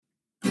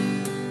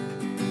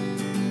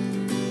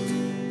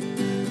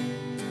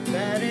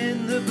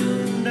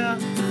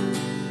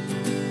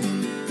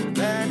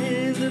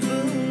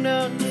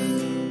boondocks.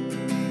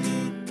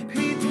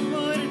 People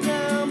put it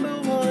down,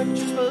 but what you're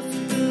supposed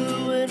to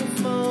do in a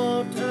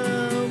small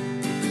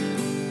town.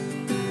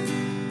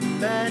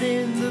 Bad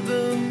in the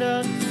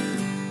boondocks.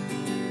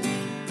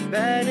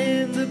 Bad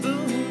in the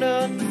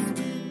boondocks.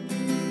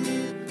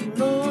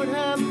 Lord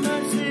have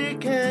mercy,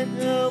 can't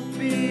help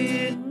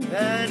being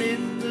bad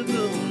in the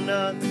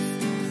boondocks.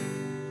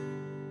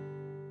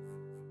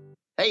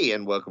 Hey,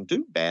 and welcome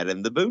to Bad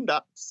in the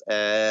Boondocks.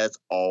 As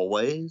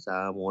always,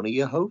 I'm one of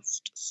your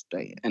hosts,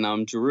 Stan. And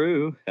I'm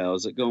Drew.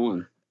 How's it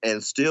going?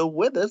 And still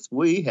with us,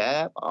 we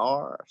have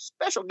our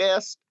special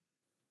guest.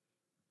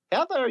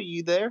 Heather, are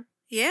you there?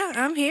 Yeah,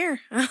 I'm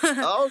here.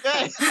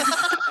 Okay.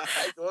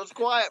 It was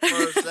quiet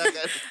for a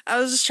second. I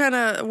was just trying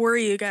to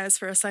worry you guys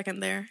for a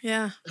second there.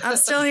 Yeah, I'm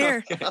still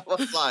here. I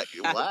was like,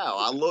 wow.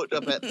 I looked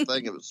up at the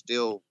thing, it was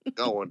still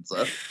going,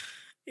 so.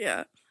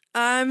 Yeah.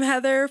 I'm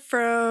Heather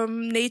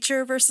from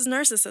Nature versus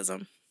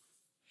Narcissism.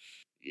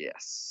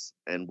 Yes.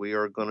 And we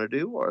are going to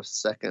do our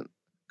second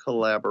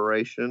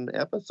collaboration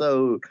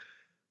episode.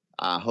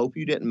 I hope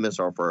you didn't miss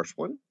our first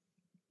one.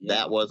 Yeah.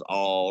 That was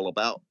all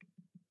about,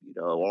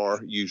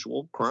 our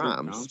usual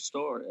crimes. Crime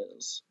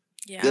stories.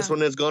 Yeah. This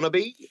one is going to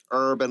be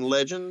urban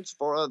legends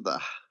for the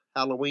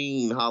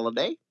Halloween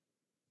holiday.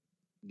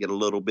 Get a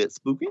little bit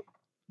spooky.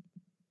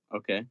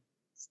 Okay.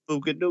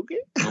 Spooky dooky.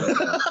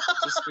 Oh,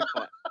 just be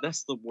quiet.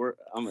 That's the word.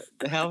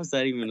 How is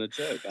that even a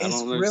joke?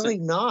 It's really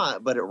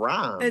not, but it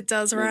rhymes. It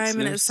does rhyme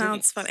and it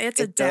sounds fun. It's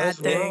a dad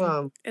thing.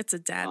 Rhyme. It's a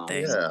dad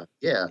thing.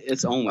 Yeah.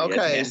 It's only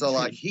okay. So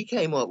like he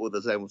came up with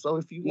the same. So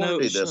if you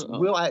want to do this,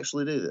 we'll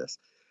actually do this.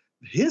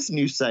 His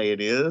new saying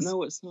is,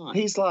 no, it's not.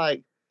 He's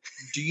like,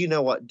 do you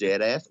know what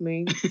dead ass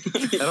means?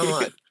 And I'm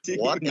like,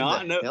 what in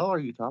the hell are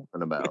you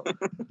talking about?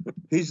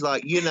 He's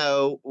like,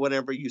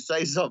 whenever you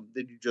say something,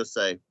 then you just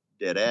say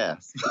dead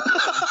ass.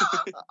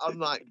 I'm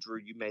like, Drew,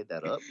 you made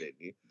that up, didn't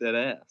you? Dead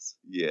ass.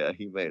 Yeah,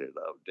 he made it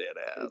up, dead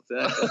ass.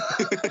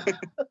 Exactly.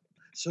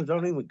 So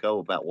don't even go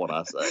about what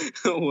I say.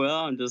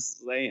 Well, I'm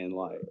just saying,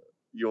 like,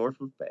 yours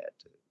was bad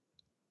too.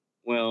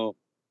 Well,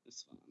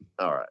 it's fine.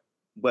 All right.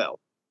 Well,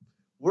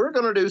 we're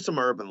gonna do some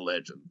urban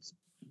legends.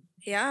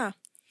 Yeah.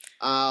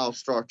 I'll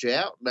start you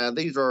out. Now,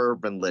 these are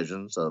urban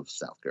legends of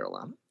South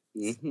Carolina.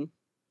 Mm-hmm.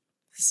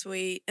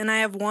 Sweet. And I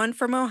have one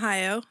from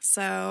Ohio,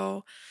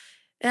 so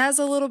it has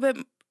a little bit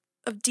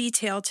of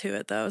detail to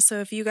it, though. So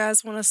if you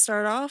guys want to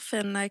start off,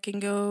 and I can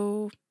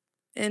go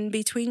in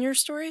between your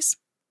stories,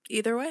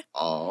 either way.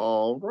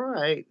 All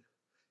right.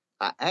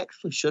 I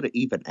actually should have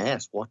even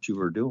asked what you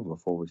were doing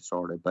before we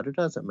started, but it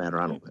doesn't matter.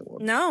 I don't think we'll.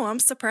 No, I'm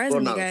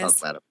surprising you guys.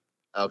 Talk about it.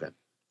 Okay.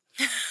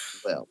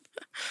 Well,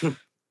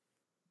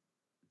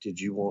 did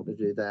you want to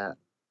do that?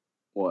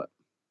 What?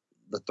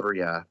 The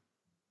 3-eye.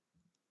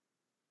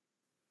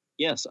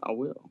 Yes, I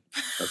will.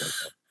 Okay.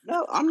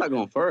 No, I'm not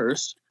going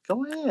first.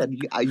 Go ahead.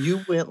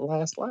 You went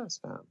last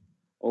time.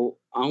 Oh,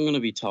 I'm going to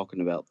be talking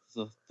about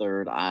the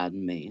third-eyed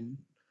man.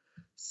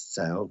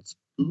 Sounds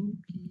spooky.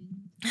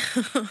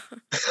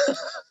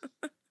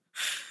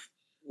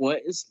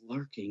 What is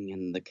lurking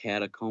in the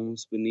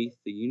catacombs beneath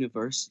the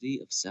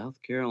University of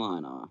South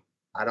Carolina?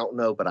 I don't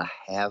know, but I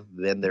have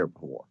been there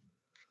before.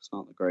 It's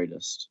not the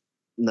greatest.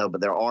 No,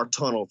 but there are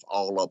tunnels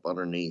all up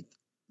underneath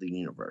the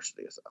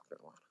University of South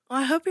Carolina. Well,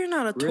 I hope you're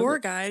not a tour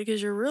guide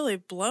because you're really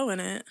blowing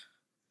it.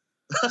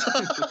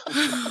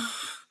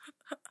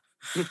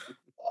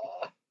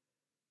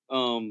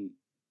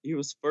 He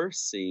was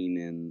first seen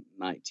in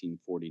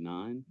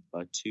 1949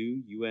 by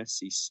 2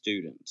 USC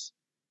students.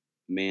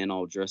 A man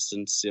all dressed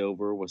in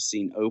silver was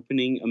seen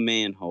opening a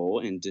manhole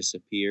and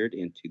disappeared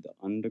into the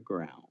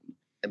underground.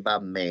 And by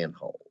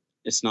manhole,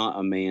 it's not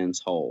a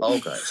man's hole.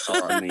 Okay,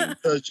 sorry, man.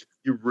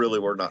 You really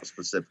were not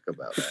specific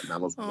about that, and I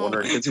was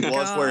wondering because he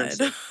was wearing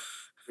silver.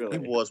 Really?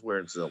 He was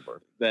wearing silver.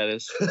 That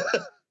is true.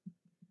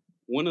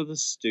 One of the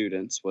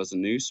students was a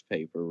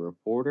newspaper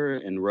reporter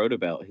and wrote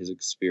about his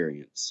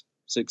experience.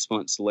 6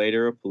 months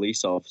later, a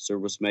police officer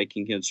was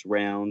making his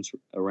rounds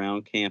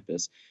around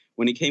campus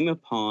when he came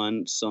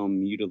upon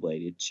some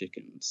mutilated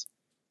chickens.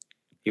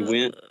 He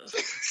went.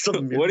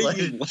 What are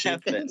you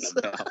laughing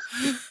about?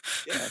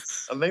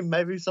 Yes. I mean,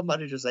 maybe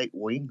somebody just ate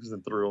wings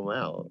and threw them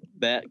out.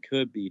 That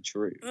could be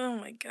true. Oh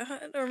my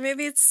God. Or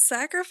maybe it's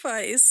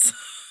sacrifice.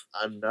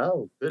 I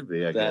know. Could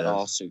be, I guess. That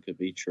also could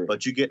be true.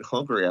 But you get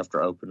hungry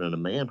after opening a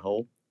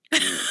manhole.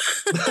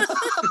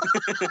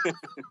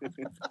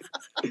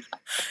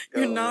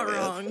 You're not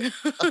wrong.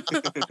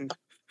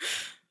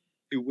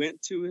 He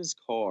went to his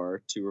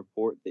car to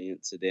report the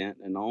incident,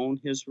 and on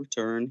his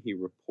return, he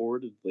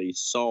reportedly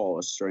saw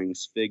a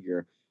strange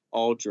figure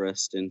all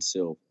dressed in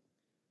silver.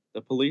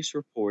 The police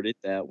reported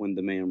that when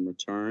the man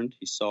returned,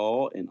 he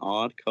saw an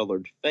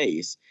odd-colored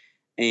face,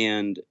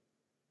 and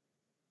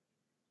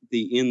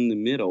in the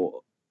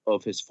middle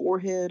of his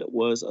forehead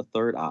was a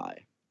third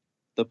eye.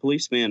 The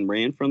policeman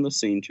ran from the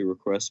scene to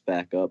request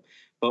backup,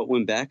 but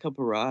when backup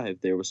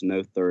arrived, there was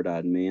no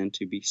third-eyed man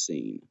to be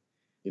seen.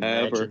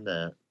 Imagine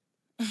that.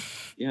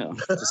 Yeah,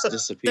 just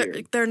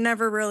disappeared. There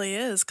never really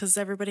is, because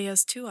everybody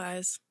has 2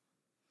 eyes.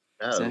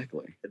 No,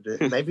 exactly.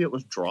 Maybe it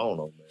was drawn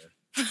on there.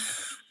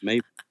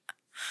 Maybe.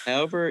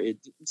 However,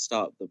 it didn't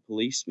stop the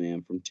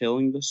policeman from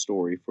telling the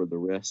story for the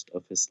rest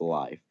of his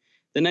life.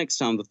 The next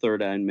time the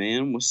third-eyed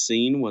man was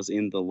seen was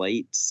in the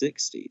late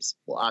 60s.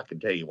 Well, I can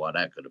tell you why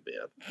that could have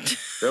been.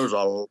 There was a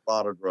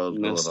lot of drugs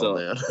going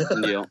on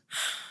then. Yeah.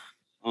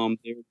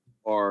 There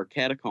are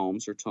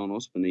catacombs or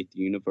tunnels beneath the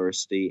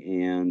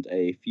university, and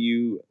a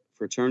few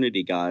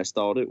fraternity guys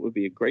thought it would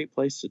be a great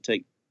place to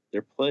take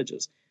their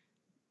pledges.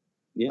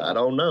 Yeah. I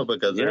don't know,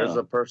 because there's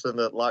a person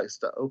that likes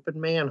to open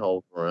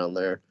manholes around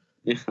there.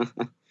 Yeah.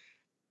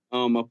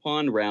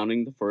 Upon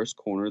rounding the first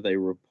corner, they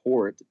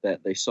report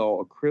that they saw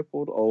a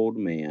crippled old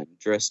man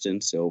dressed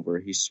in silver.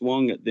 He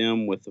swung at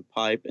them with a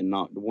pipe and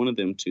knocked one of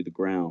them to the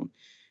ground.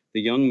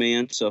 The young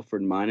man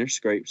suffered minor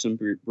scrapes and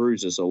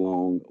bruises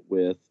along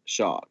with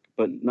shock,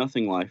 but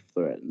nothing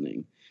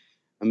life-threatening.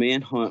 A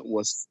manhunt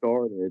was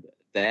started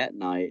that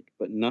night,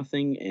 but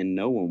nothing and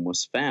no one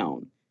was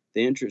found.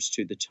 The entrance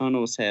to the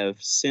tunnels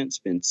have since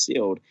been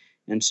sealed,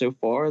 and so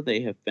far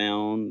they have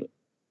found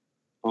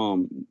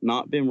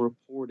not been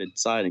reported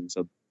sightings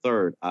of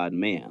third-eyed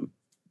man.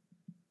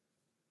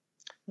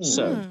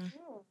 So,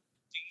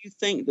 do you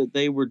think that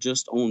they were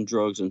just on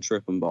drugs and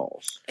tripping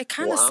balls? It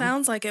kind of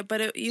sounds like it,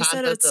 but you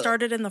said it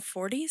started in the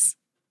 40s?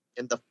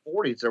 In the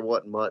 40s, there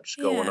wasn't much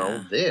going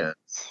on then.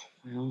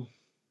 Well,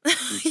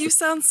 you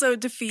sound so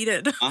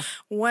defeated.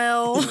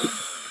 Well...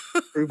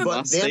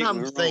 But then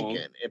I'm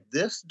thinking, if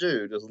this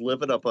dude is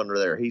living up under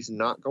there, he's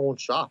not going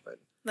shopping.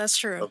 That's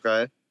true.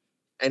 Okay?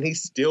 And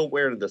he's still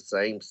wearing the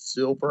same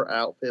silver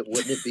outfit.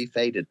 Wouldn't it be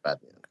faded by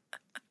then?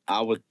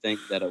 I would think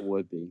that it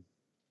would be.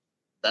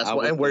 That's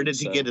why. And where did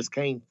he get his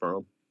cane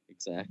from?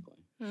 Exactly.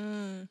 Where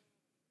did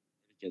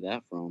he get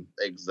that from?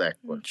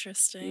 Exactly.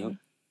 Interesting.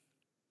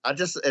 Yep.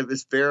 It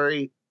was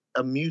very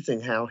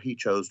amusing how he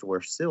chose to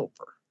wear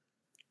silver.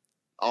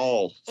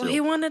 All silver. Well,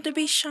 he wanted to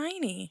be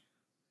shiny.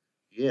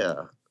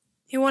 Yeah.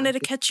 He wanted to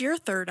catch your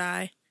third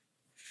eye.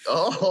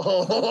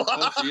 Oh,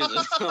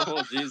 Jesus.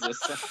 Oh, Jesus.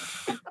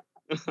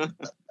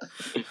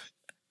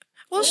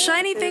 Well,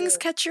 shiny things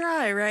catch your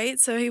eye, right?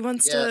 So he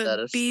wants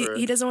to be,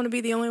 he doesn't want to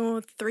be the only one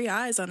with 3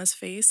 eyes on his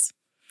face.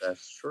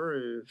 That's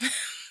true.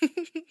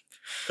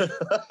 Okay.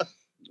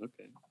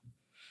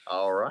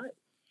 All right.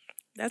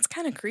 That's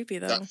kind of creepy,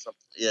 though.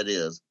 It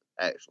is,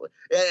 actually.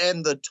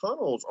 And the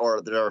tunnels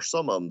there are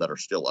some of them that are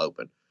still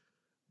open,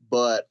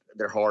 but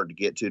they're hard to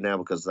get to now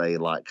because they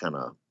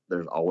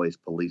there's always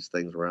police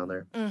things around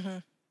there. Mm-hmm.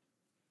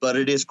 But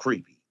it is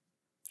creepy.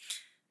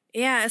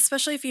 Yeah,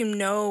 especially if you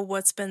know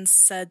what's been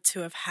said to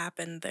have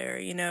happened there.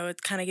 You know,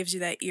 it kind of gives you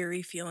that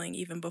eerie feeling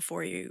even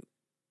before you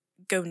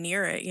go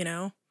near it, you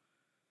know?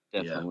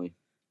 Definitely.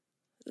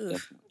 Yeah.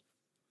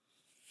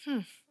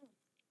 Definitely.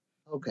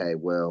 Okay,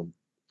 well,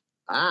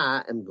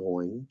 I am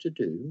going to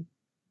do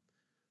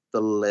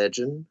The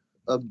Legend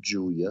of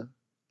Julia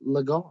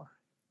Lagar.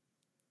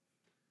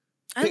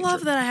 I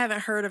love that I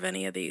haven't heard of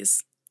any of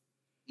these.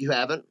 You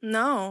haven't?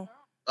 No.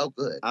 Oh,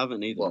 good. I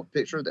haven't either. Well,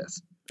 picture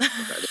this.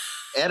 Okay.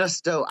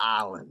 Edisto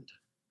Island.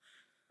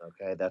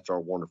 Okay, that's our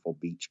wonderful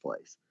beach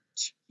place.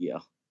 Yeah.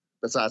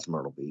 Besides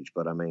Myrtle Beach,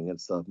 but I mean,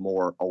 it's a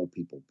more old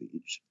people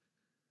beach.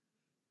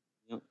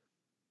 Yep.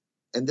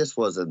 And this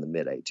was in the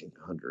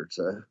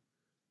mid-1800s.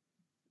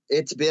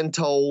 It's been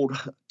told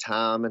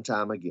time and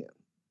time again.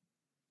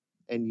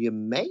 And you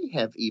may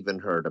have even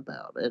heard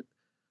about it,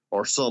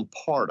 or some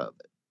part of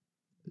it.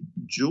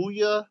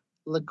 Julia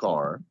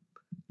Lagar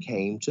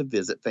came to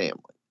visit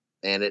family.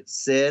 And it's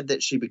said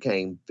that she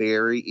became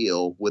very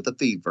ill with a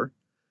fever,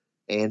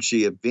 and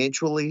she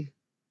eventually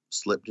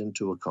slipped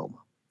into a coma.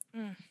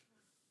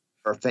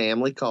 Her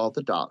family called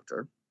the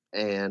doctor,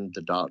 and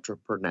the doctor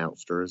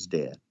pronounced her as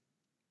dead.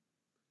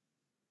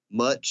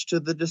 Much to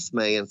the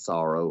dismay and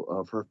sorrow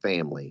of her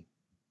family,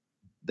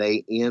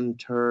 they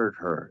interred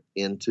her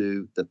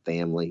into the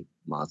family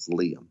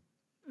mausoleum.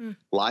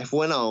 Life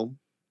went on.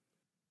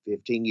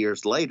 15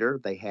 years later,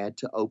 they had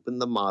to open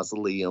the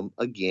mausoleum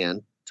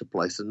again to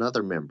place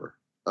another member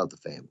of the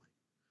family.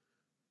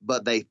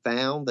 But they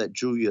found that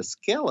Julia's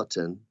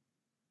skeleton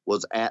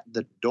was at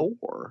the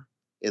door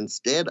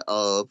instead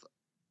of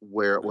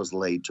where it was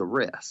laid to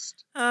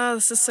rest. Oh,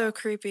 this is so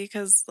creepy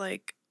because,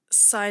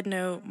 side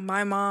note,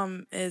 my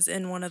mom is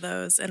in one of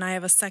those and I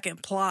have a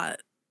second plot,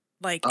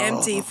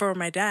 empty for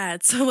my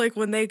dad. So,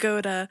 when they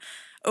go to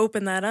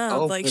open that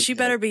up, she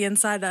better be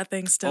inside that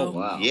thing still. Oh,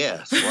 wow.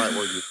 Yes, right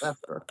where you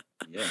left her.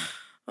 Yeah.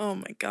 Oh,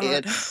 my God.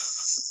 It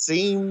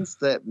seems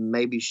that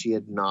maybe she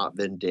had not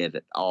been dead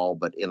at all,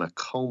 but in a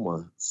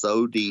coma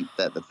so deep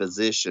that the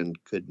physician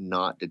could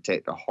not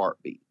detect her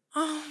heartbeat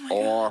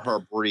or her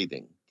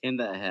breathing. Can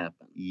that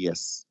happen?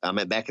 Yes. I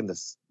mean, back in the,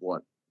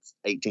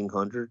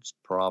 1800s?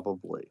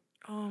 Probably.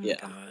 Oh, my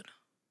God.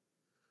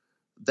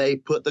 They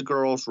put the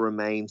girls'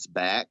 remains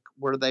back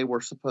where they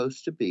were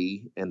supposed to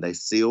be, and they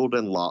sealed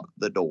and locked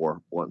the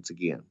door once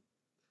again.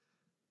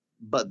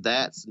 But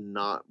that's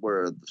not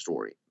where the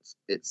story is.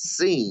 It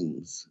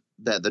seems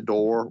that the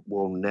door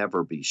will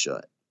never be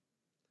shut.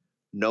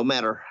 No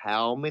matter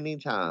how many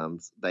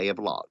times they have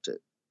locked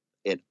it,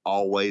 it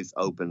always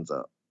opens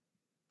up.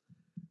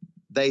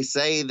 They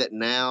say that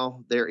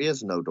now there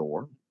is no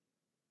door,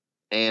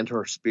 and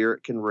her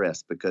spirit can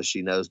rest because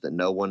she knows that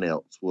no one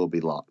else will be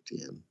locked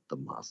in the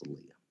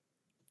mausoleum.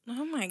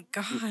 Oh my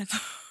God.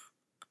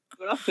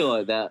 But I feel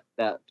like that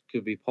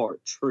could be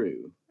part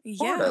true.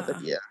 Yeah. Part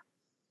of it, yeah.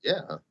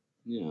 Yeah.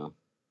 Yeah.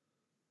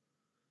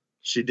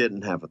 She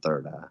didn't have a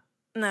third eye.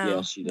 No,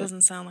 Yeah, she did.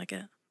 Doesn't sound like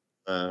it.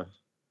 All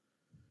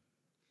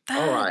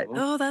right.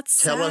 Oh, that's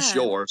sad. Tell us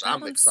yours. That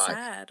I'm one's excited.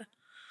 Sad.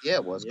 Yeah,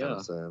 it was kind Yeah.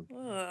 of sad.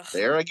 Ugh.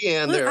 There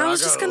again. Look, there I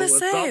was go just gonna with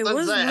say, something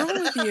what's sad.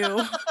 wrong with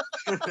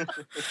you?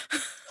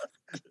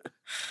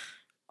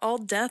 All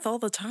death all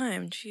the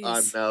time. Jeez.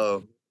 I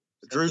know.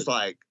 Drew's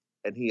like,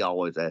 and he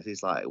always asks,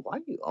 he's like, why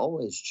do you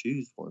always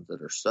choose ones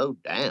that are so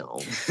down?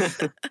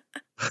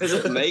 Because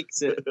it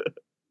makes it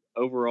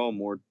overall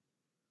more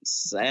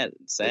saddy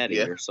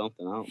Yeah. or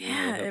something. I don't know.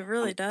 Yeah, it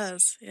really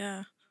does.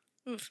 Yeah.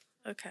 Oof.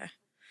 Okay.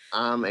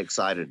 I'm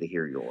excited to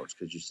hear yours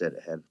because you said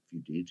it had a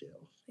few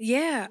details.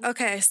 Yeah.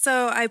 Okay.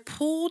 So I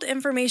pulled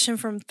information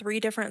from 3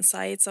 different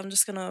sites. I'm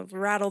just going to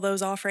rattle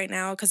those off right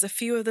now because a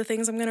few of the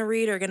things I'm going to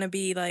read are going to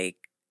be like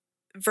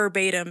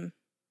verbatim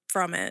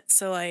from it.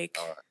 So, like,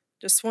 All right.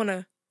 just want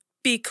to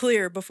be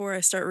clear before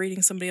I start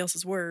reading somebody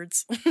else's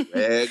words.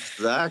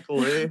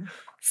 Exactly.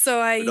 So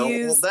I We don't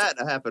used. want that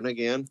to happen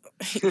again.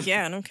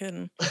 Yeah, no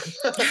kidding.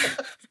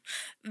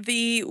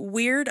 The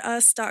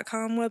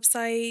WeirdUs.com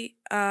website,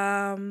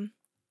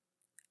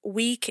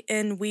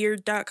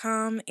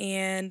 weekinweird.com,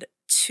 and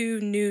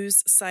 2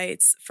 news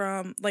sites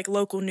from like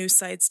local news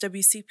sites,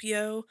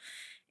 WCPO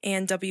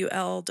and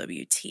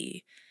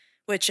WLWT,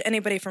 which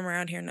anybody from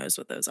around here knows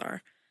what those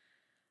are.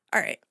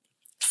 All right.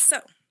 So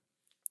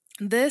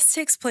this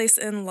takes place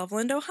in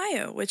Loveland,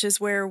 Ohio, which is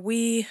where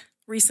we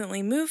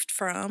recently moved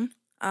from.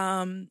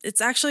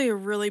 It's actually a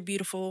really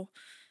beautiful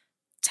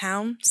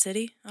town,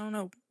 city. I don't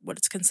know what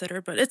it's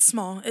considered, but it's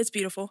small. It's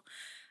beautiful.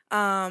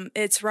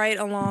 It's right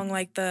along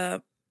like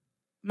the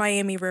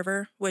Miami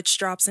River, which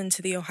drops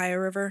into the Ohio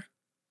River.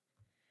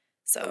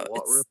 So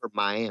What it's, river?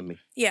 Miami.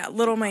 Yeah,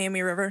 Little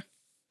Miami River.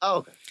 Oh,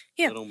 okay.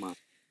 Yeah. Little Mike.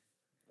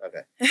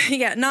 Okay.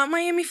 Yeah, not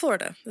Miami,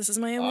 Florida. This is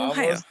Miami, I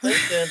Ohio. was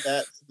thinking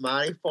that's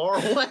mighty far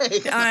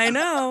away. I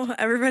know.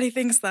 Everybody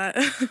thinks that.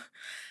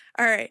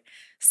 All right.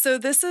 So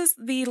this is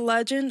the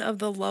legend of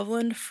the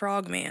Loveland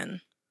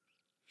Frogman.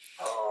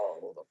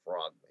 Oh, the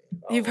frog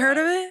man. You've heard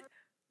of it?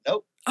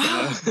 Nope.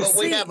 Oh, But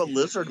we see. have a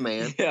lizard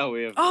man. Yeah,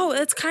 we have. Oh,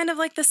 it's kind of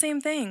like the same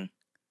thing.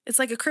 It's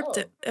like a Oh.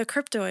 a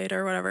cryptoid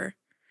or whatever.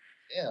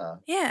 Yeah.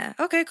 Yeah.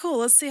 Okay, cool.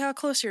 Let's see how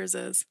close yours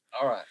is.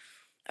 All right.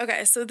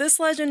 Okay, so this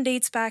legend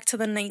dates back to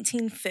the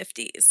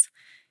 1950s.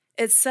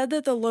 It's said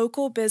that the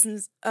local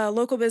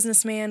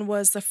businessman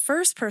was the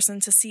first person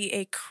to see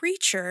a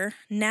creature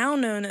now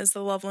known as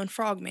the Loveland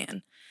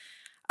Frogman.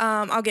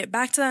 I'll get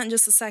back to that in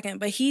just a second,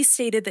 but he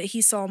stated that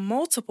he saw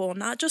multiple,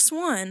 not just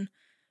one,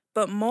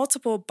 but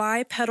multiple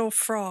bipedal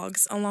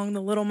frogs along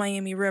the Little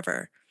Miami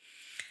River.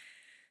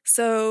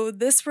 So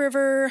this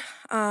river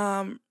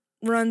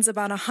runs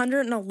about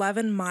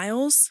 111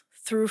 miles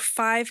through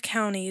 5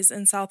 counties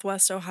in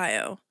southwest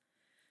Ohio.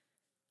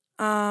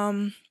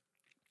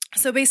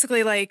 So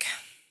basically, like,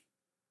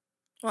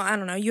 well, I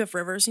don't know. You have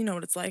rivers. You know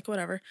what it's like.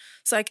 Whatever.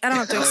 So I don't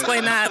have to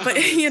explain that,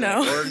 but you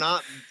know. We're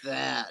not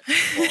that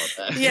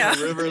far back. Yeah.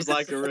 A river's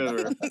like a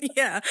river.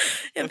 Yeah.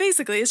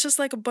 Basically, it's just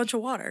like a bunch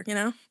of water, you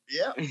know?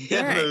 Yeah. Yeah.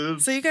 All right.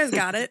 moves. So you guys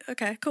got it.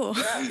 Okay, cool.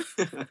 Yeah.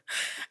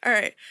 All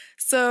right.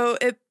 So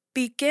it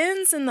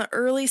begins in the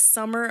early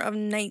summer of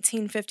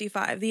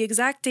 1955. The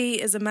exact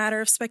date is a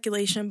matter of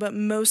speculation, but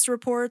most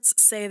reports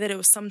say that it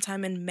was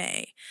sometime in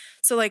May.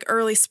 So like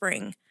early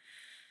spring.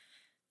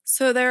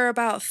 So there are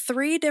about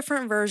 3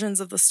 different versions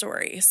of the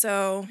story.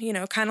 So, you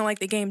know, kind of like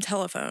the game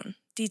Telephone.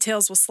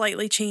 Details will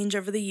slightly change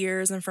over the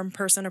years, and from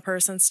person to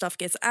person, stuff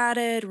gets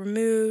added,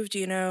 removed,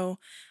 you know,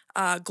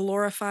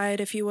 glorified,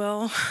 if you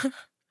will.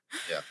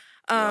 Yeah.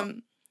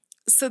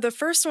 So the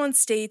first one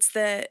states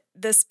that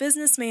this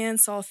businessman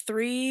saw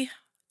 3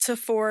 to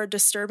 4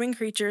 disturbing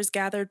creatures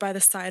gathered by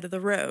the side of the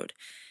road.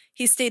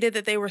 He stated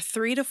that they were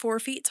 3 to 4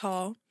 feet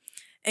tall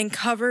and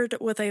covered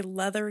with a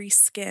leathery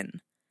skin.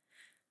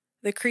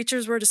 The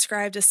creatures were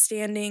described as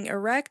standing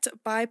erect,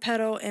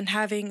 bipedal, and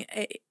having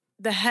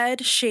the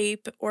head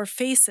shape or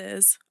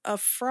faces of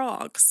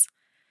frogs.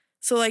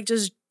 So like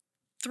just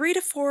 3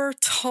 to 4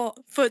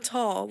 foot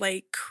tall,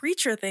 like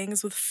creature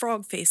things with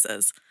frog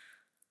faces.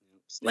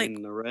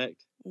 Standing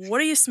erect. What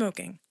are you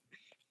smoking?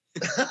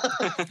 Because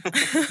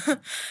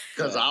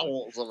I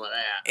want some of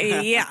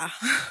that. Yeah.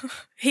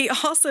 He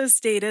also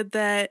stated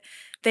that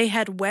they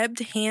had webbed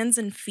hands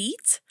and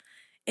feet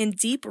and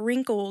deep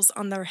wrinkles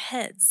on their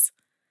heads.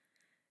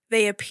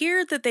 They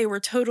appeared that they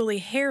were totally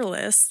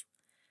hairless.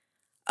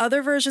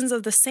 Other versions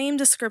of the same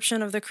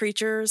description of the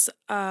creatures,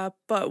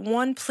 but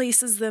one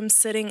places them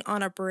sitting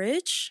on a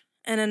bridge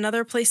and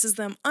another places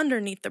them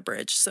underneath the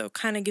bridge, so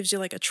kind of gives you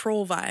like a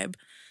troll vibe.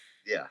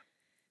 Yeah.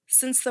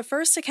 Since the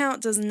first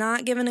account does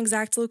not give an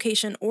exact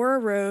location or a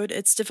road,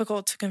 it's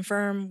difficult to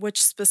confirm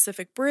which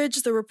specific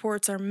bridge the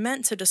reports are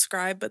meant to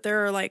describe, but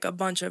there are like a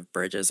bunch of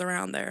bridges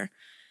around there.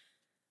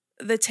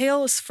 The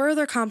tale is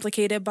further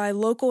complicated by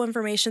local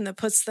information that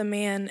puts the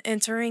man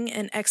entering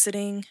and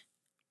exiting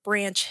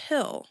Branch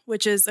Hill,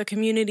 which is a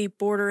community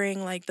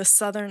bordering like the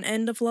southern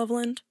end of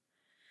Loveland.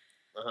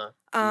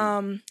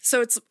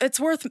 So it's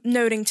worth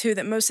noting too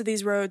that most of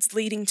these roads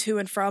leading to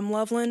and from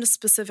Loveland,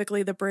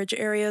 specifically the bridge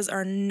areas,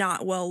 are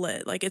not well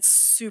lit. Like, it's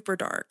super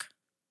dark.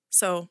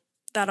 So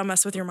that'll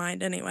mess with your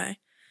mind anyway.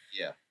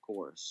 Yeah, of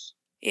course.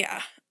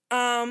 Yeah.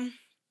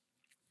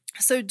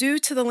 So due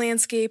to the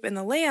landscape and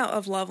the layout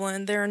of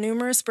Loveland, there are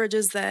numerous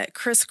bridges that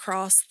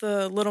crisscross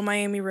the Little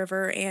Miami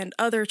River and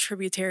other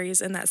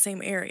tributaries in that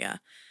same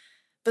area.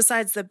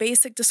 Besides the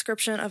basic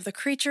description of the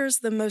creatures,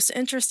 the most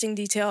interesting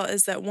detail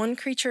is that one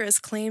creature is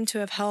claimed to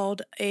have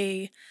held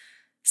a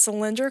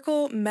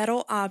cylindrical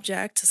metal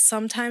object,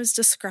 sometimes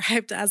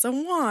described as a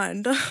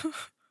wand.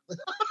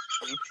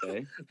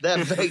 Okay.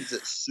 That makes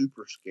it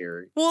super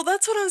scary. Well,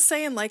 that's what I'm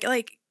saying. Like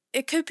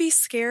it could be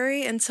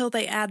scary until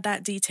they add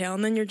that detail,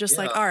 and then you're just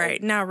like, all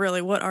right, now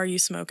really, what are you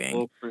smoking?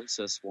 Little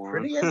princess wand.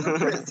 Pretty as a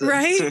princess.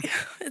 Right?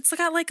 It's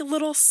got like a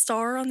little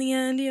star on the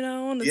end,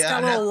 and it's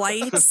got little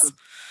lights.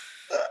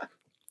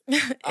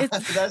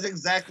 That's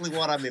exactly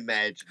what I'm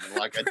imagining,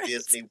 like a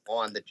Disney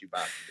wand that you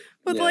buy.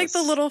 With like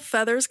the little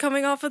feathers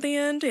coming off at the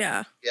end,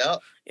 yeah.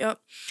 Yep.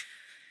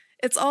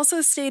 It's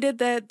also stated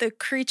that the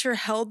creature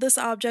held this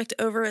object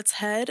over its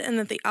head and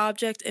that the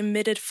object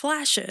emitted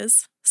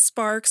flashes,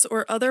 sparks,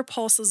 or other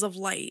pulses of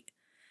light.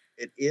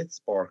 It is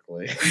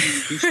sparkly.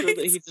 You sure that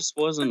he just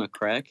wasn't a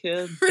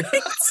crackhead?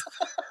 Right?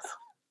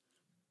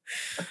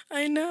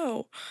 I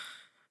know.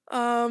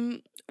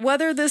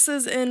 Whether this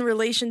is in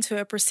relation to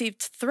a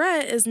perceived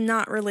threat is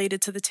not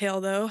related to the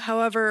tale, though.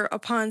 However,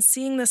 upon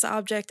seeing this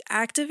object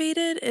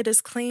activated, it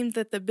is claimed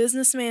that the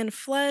businessman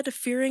fled,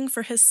 fearing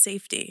for his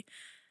safety.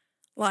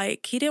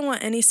 Like, he didn't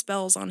want any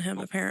spells on him,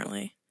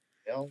 apparently.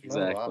 Hell, no,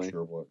 exactly. I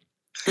sure would.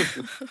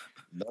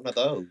 None of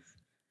those.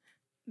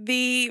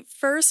 The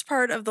first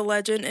part of the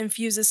legend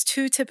infuses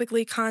two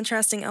typically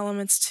contrasting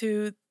elements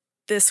to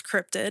this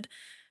cryptid.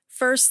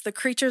 First, the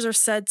creatures are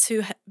said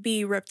to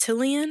be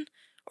reptilian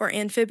or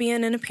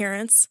amphibian in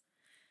appearance.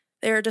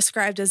 They are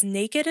described as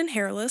naked and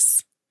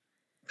hairless.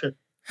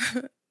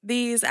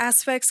 These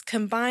aspects,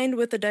 combined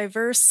with the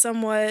diverse,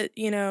 somewhat,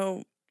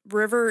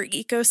 river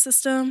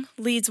ecosystem,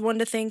 leads one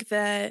to think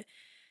that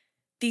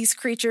these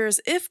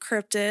creatures, if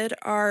cryptid,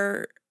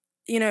 are,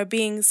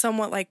 being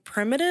somewhat like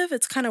primitive.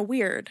 It's kind of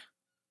weird.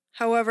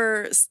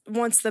 However,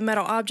 once the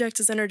metal object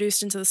is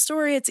introduced into the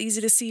story, it's easy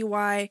to see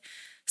why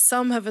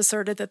some have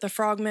asserted that the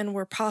frogmen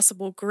were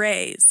possible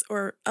greys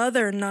or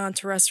other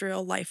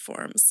non-terrestrial life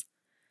forms.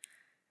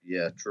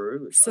 Yeah,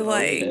 true. So,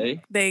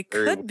 they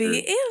could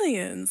be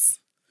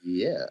aliens.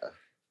 Yeah.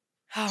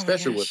 Oh,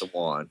 especially with a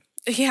wand.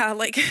 Yeah,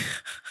 like,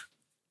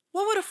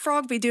 what would a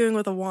frog be doing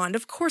with a wand?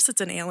 Of course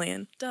it's an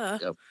alien. Duh.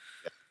 Yep.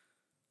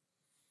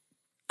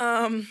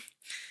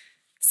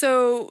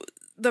 So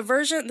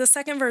the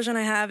second version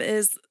I have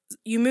is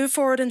you move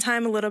forward in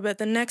time a little bit.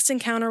 The next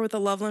encounter with the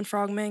Loveland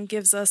Frogmen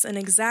gives us an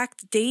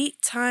exact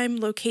date, time,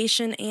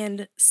 location,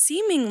 and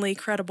seemingly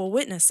credible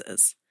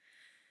witnesses.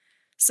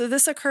 So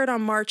this occurred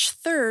on March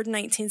 3rd,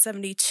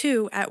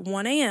 1972 at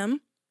 1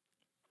 a.m.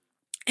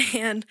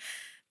 And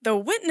the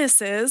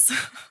witnesses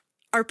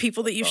are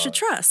people that you should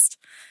trust.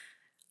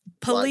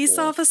 Police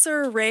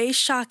officer Ray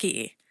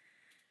Shockey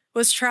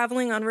was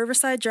traveling on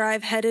Riverside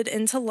Drive headed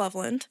into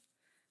Loveland.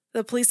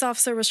 The police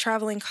officer was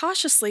traveling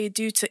cautiously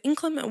due to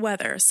inclement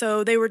weather.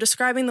 So they were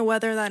describing the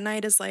weather that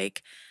night as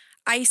like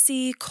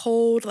icy,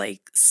 cold,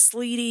 like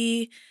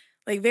sleety,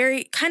 like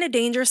very kind of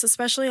dangerous,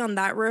 especially on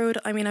that road.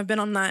 I mean, I've been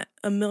on that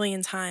a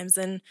million times.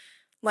 And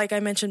like I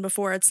mentioned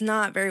before, it's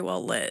not very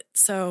well lit.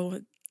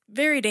 So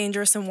very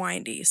dangerous and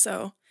windy.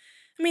 So,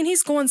 I mean,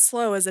 he's going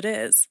slow as it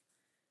is.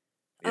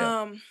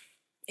 Yeah.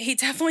 He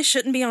definitely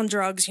shouldn't be on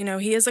drugs.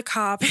 He is a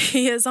cop.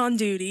 He is on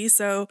duty.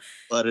 So,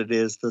 but it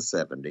is the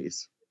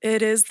 70s.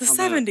 It is the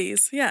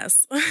 70s,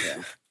 yes.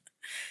 Yeah.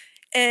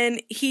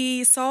 And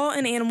he saw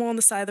an animal on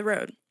the side of the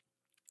road.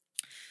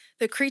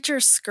 The creature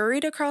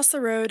scurried across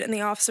the road, and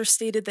the officer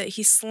stated that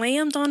he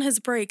slammed on his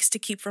brakes to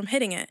keep from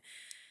hitting it.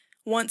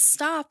 Once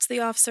stopped, the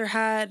officer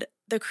had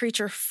the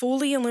creature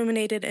fully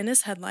illuminated in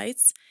his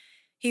headlights.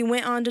 He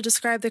went on to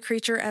describe the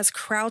creature as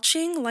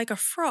crouching like a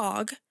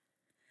frog.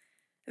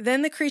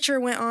 Then the creature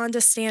went on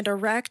to stand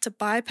erect,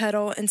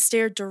 bipedal, and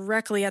stared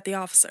directly at the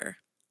officer.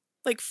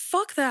 Like,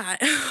 fuck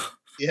that.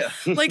 Yeah.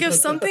 Like, if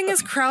something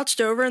is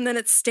crouched over and then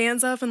it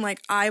stands up and, like,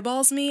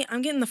 eyeballs me,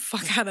 I'm getting the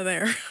fuck out of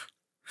there.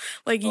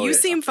 Like, you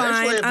seem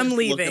fine. I'm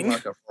leaving.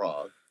 Like a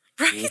frog.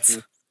 Right? Mm-hmm.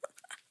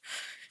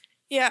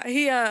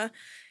 Yeah,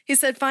 he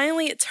said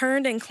finally it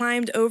turned and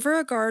climbed over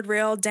a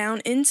guardrail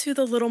down into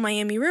the Little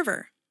Miami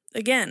River.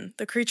 Again,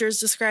 the creature is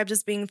described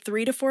as being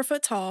 3 to 4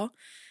 foot tall,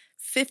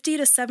 50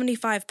 to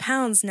 75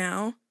 pounds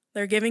now.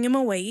 They're giving him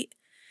a weight.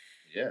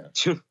 Yeah.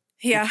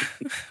 Yeah.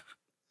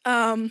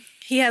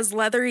 He has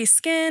leathery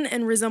skin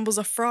and resembles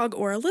a frog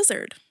or a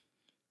lizard.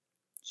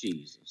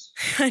 Jesus.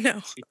 I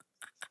know.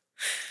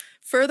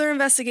 Further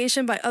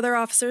investigation by other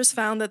officers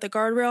found that the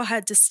guardrail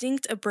had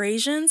distinct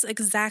abrasions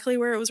exactly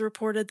where it was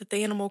reported that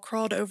the animal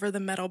crawled over the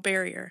metal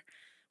barrier,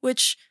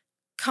 which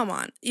come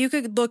on. You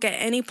could look at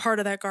any part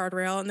of that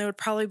guardrail and there would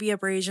probably be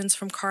abrasions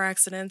from car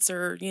accidents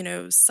or,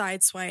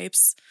 side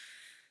swipes.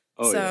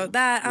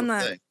 That, I'm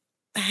not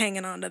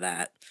hanging on to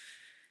that.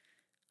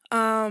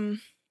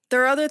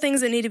 There are other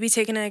things that need to be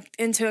taken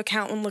into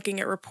account when looking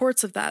at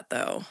reports of that,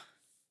 though.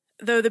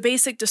 Though the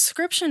basic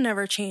description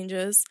never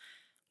changes,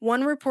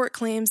 one report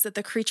claims that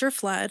the creature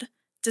fled,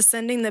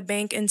 descending the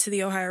bank into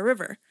the Ohio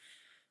River.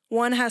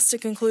 One has to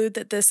conclude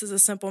that this is a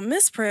simple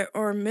misprint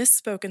or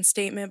misspoken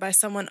statement by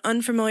someone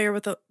unfamiliar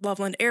with the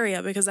Loveland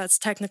area because that's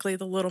technically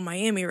the Little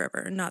Miami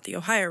River, not the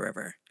Ohio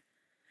River.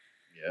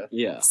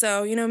 Yeah.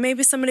 So,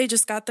 maybe somebody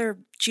just got their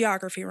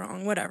geography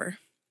wrong, whatever.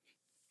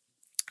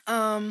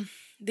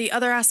 The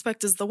other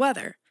aspect is the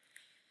weather.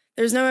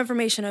 There's no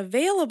information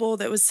available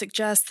that would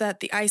suggest that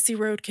the icy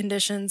road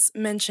conditions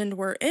mentioned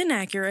were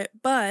inaccurate,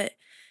 but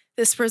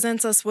this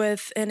presents us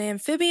with an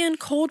amphibian,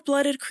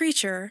 cold-blooded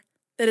creature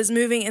that is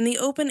moving in the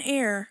open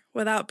air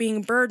without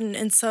being burdened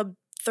in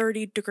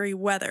sub-30-degree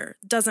weather.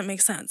 Doesn't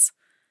make sense.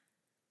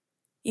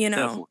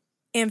 Definitely.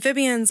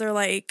 Amphibians are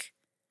like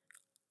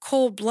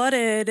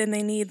cold-blooded and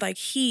they need like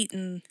heat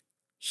and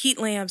heat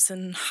lamps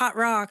and hot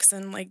rocks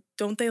and like,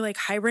 don't they like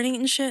hibernate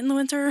and shit in the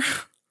winter?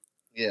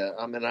 Yeah,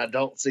 I mean, I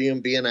don't see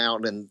them being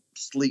out and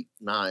sleep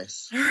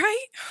nice.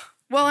 Right?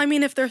 Well, I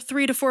mean, if they're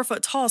 3 to 4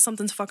 foot tall,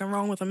 something's fucking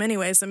wrong with them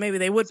anyway, so maybe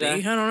they would be.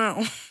 I don't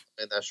know.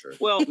 And that's true.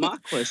 Well, my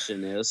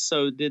question is,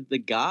 so did the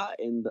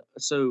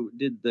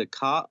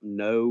cop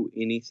know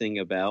anything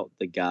about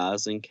the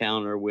guy's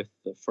encounter with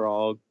the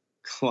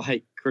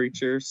frog-like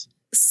creatures?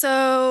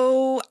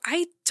 So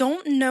I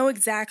don't know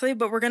exactly,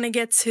 but we're going to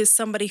get to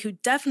somebody who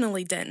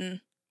definitely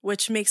didn't,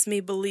 which makes me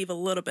believe a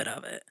little bit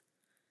of it.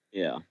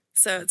 Yeah.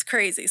 So it's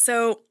crazy.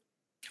 So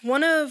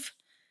one of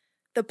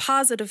the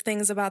positive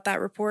things about that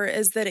report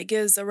is that it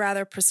gives a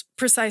rather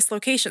precise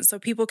location, so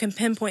people can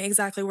pinpoint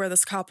exactly where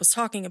this cop was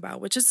talking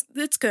about,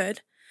 it's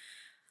good.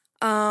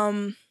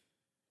 So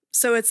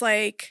it's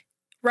like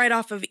right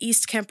off of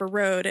East Kemper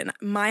Road, and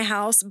my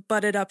house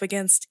butted up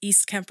against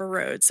East Kemper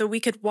Road, so we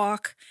could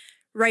walk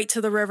right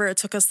to the river. It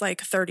took us like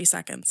 30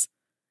 seconds,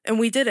 and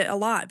we did it a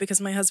lot because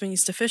my husband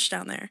used to fish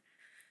down there.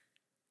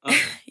 Oh.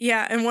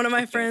 Yeah, and one of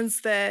my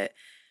friends that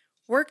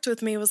worked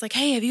with me was like,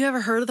 "Hey, have you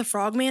ever heard of the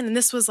Frogman?" And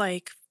this was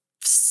like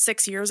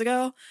 6 years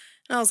ago.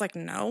 And I was like,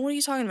 "No, what are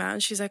you talking about?"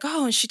 And she's like,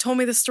 "Oh," and she told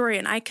me the story.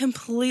 And I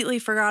completely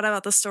forgot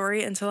about the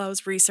story until I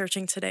was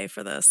researching today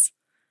for this.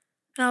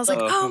 And I was like,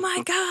 oh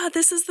my God,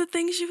 this is the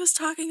thing she was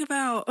talking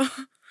about.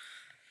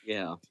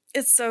 Yeah.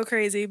 It's so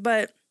crazy.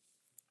 But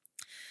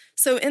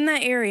so in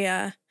that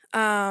area,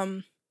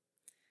 the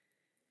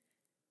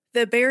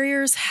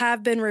barriers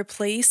have been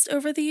replaced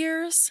over the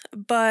years,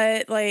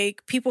 but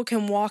like people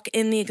can walk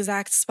in the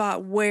exact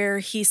spot where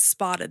he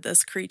spotted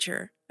this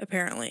creature,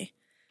 apparently.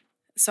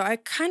 So I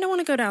kind of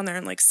want to go down there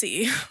and like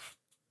see,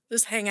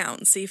 just hang out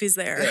and see if he's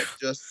there.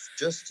 Yeah,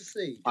 just to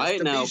see. All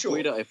right, now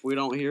if we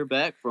don't hear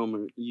back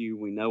from you,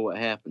 we know what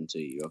happened to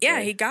you. Okay?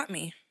 Yeah, he got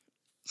me.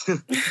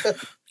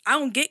 I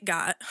don't get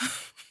got.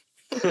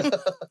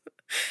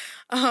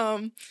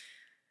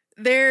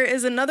 There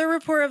is another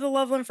report of the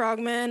Loveland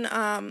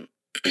Frogman.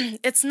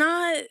 It's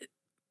not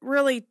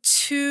really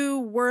too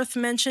worth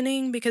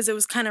mentioning because it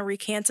was kind of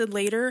recanted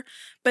later,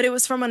 but it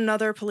was from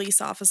another police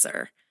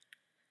officer.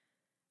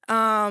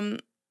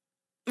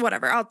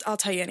 Whatever, I'll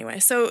tell you anyway.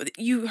 So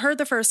you heard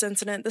the first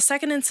incident. The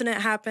second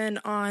incident happened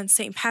on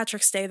St.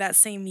 Patrick's Day that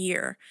same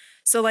year.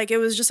 So like it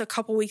was just a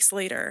couple weeks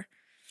later.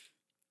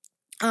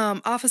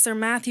 Officer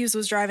Matthews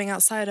was driving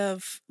outside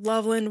of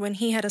Loveland when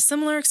he had a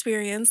similar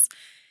experience.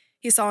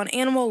 He saw an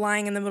animal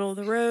lying in the middle of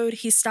the road.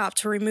 He stopped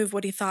to remove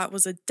what he thought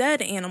was a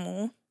dead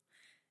animal.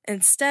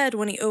 Instead,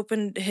 when he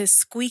opened his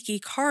squeaky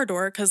car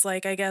door, because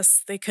like I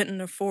guess they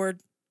couldn't afford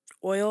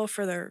oil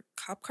for their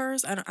cop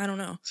cars. I don't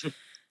know.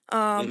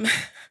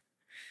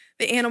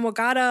 The animal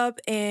got up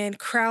and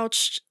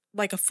crouched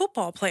like a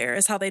football player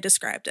is how they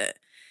described it.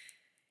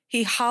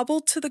 He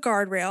hobbled to the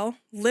guardrail,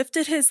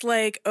 lifted his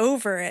leg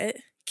over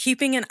it,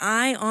 keeping an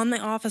eye on the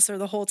officer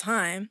the whole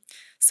time.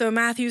 So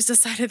Matthews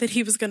decided that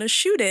he was going to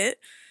shoot it.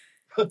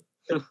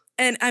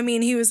 And I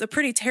mean, he was a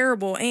pretty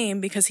terrible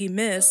aim because he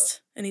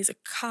missed, and he's a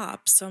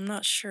cop, so I'm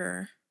not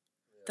sure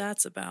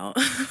that's about.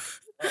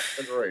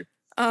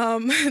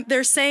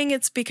 They're saying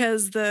it's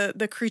because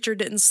the creature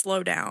didn't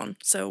slow down.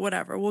 So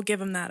whatever, we'll give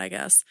him that, I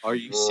guess. Are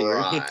you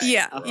serious? Right.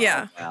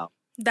 Yeah. Wow.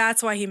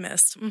 That's why he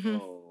missed. Mm-hmm.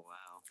 Oh,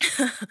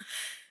 wow.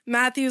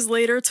 Matthews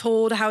later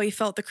told how he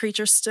felt the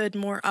creature stood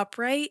more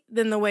upright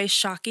than the way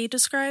Shockey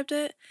described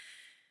it.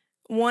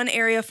 One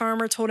area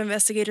farmer told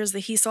investigators that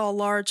he saw a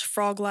large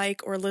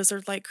frog-like or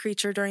lizard-like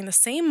creature during the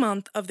same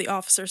month of the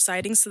officer's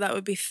sighting. So that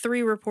would be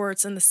 3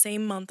 reports in the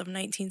same month of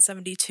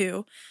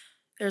 1972.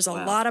 There's a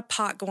lot of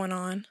pot going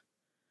on.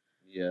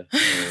 Yeah.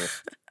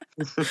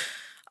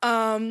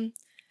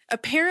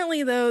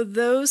 Apparently, though,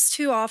 those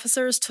 2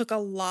 officers took a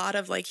lot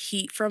of like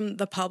heat from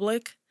the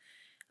public.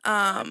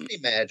 I can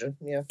imagine,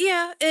 yeah.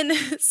 Yeah, and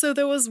so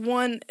there was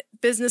one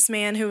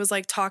businessman who was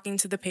like talking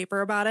to the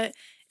paper about it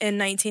in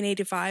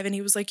 1985, and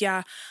he was like,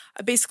 yeah,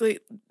 basically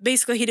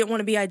he didn't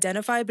want to be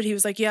identified, but he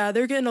was like, yeah,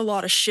 they're getting a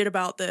lot of shit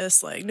about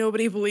this, like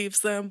nobody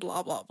believes them,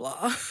 blah blah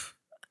blah.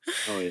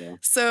 Oh yeah.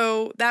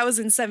 So that was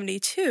in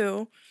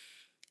 72.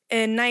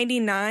 In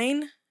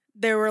 99,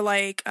 there were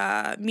like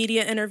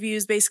media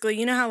interviews, basically.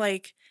 You know how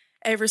like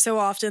every so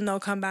often they'll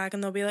come back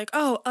and they'll be like,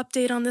 oh,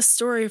 update on this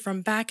story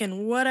from back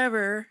in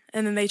whatever.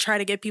 And then they try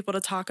to get people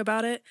to talk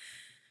about it.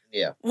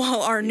 Yeah.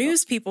 Well, our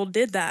news people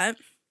did that.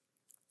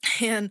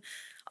 And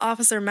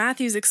Officer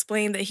Matthews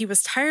explained that he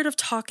was tired of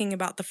talking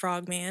about the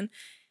frogman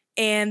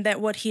and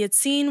that what he had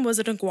seen was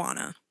an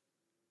iguana.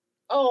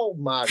 Oh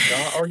my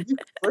God, are you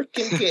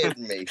freaking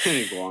kidding me?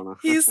 Iguana.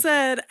 He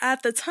said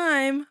at the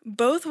time,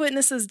 both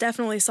witnesses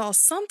definitely saw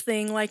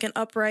something like an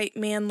upright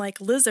man-like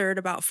lizard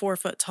about 4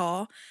 foot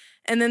tall.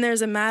 And then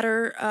there's a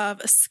matter of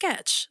a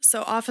sketch.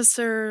 So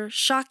Officer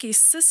Shockey's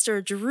sister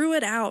drew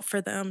it out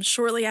for them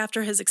shortly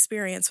after his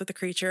experience with the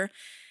creature.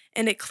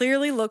 And it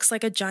clearly looks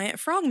like a giant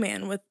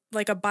frogman with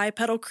like a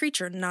bipedal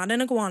creature, not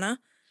an iguana.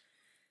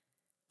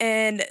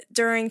 And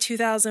during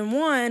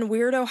 2001,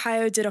 Weird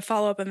Ohio did a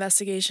follow-up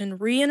investigation,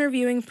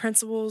 re-interviewing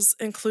principals,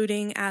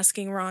 including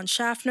asking Ron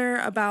Schaffner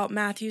about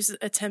Matthews'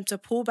 attempt to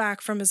pull back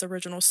from his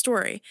original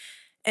story.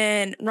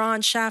 And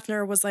Ron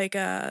Schaffner was like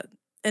a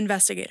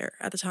investigator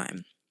at the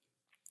time.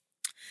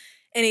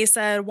 And he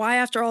said, why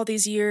after all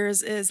these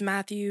years is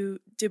Matthew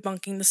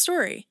debunking the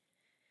story?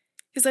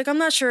 He's like, I'm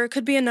not sure. It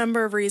could be a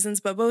number of reasons,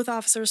 but both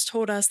officers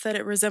told us that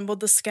it resembled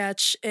the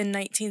sketch in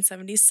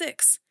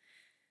 1976.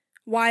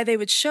 Why they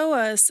would show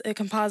us a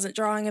composite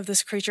drawing of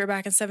this creature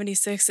back in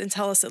 76 and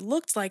tell us it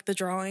looked like the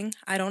drawing,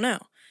 I don't know.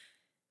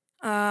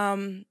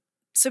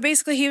 So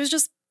basically he was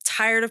just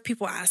tired of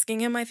people asking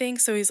him, I think.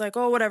 So he's like,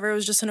 oh, whatever. It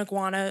was just an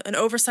iguana, an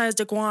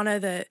oversized iguana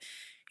that,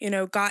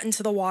 got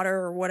into the water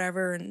or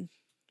whatever and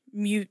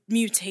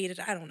mutated.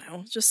 I don't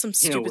know. Just some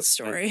stupid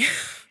story.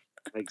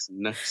 Makes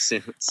no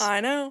sense. I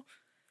know.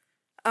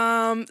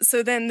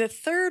 So then the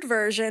third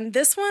version,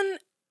 this one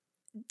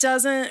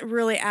doesn't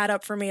really add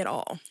up for me at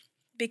all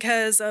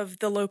because of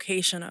the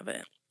location of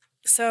it.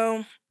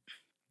 So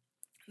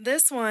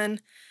this one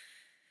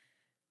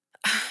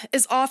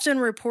is often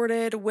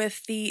reported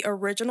with the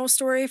original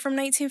story from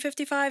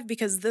 1955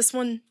 because this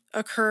one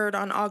occurred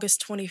on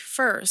August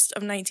 21st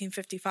of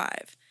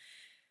 1955.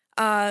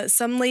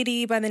 Some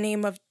lady by the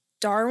name of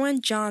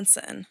Darwin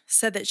Johnson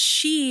said that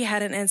she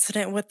had an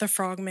incident with the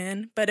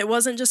frogman, but it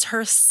wasn't just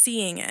her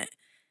seeing it.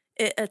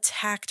 It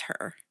attacked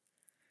her.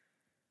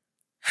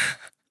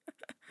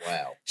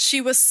 Wow.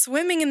 She was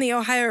swimming in the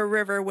Ohio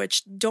River,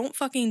 which don't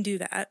fucking do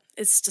that.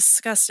 It's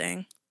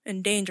disgusting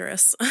and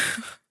dangerous.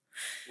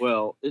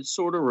 Well, it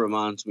sort of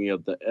reminds me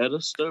of the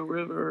Edisto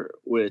River,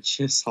 which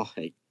is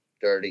like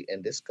dirty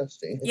and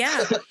disgusting.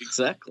 Yeah.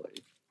 Exactly.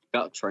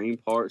 Got train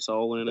parts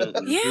all in it,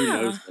 and who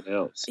knows what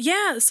else.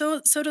 Yeah,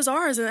 so does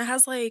ours, and it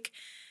has like,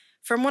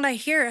 from what I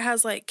hear, it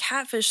has like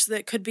catfish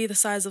that could be the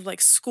size of like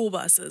school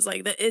buses.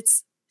 Like that,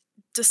 it's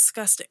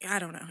disgusting. I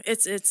don't know.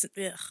 It's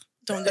ugh.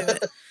 Don't do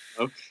it.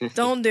 Okay.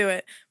 Don't do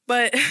it.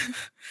 But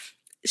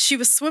she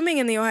was swimming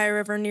in the Ohio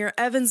River near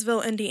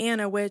Evansville,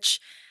 Indiana, which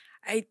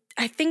I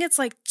think it's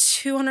like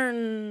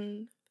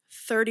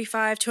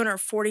 235,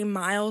 240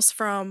 miles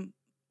from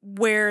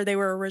where they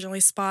were originally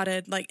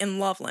spotted, like in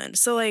Loveland.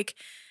 So like,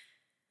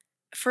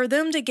 for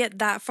them to get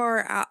that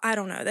far out, I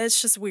don't know.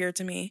 That's just weird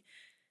to me.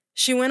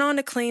 She went on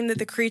to claim that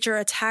the creature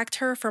attacked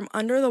her from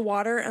under the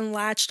water and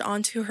latched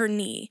onto her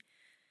knee.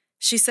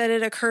 She said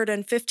it occurred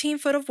in 15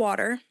 foot of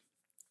water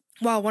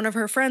while one of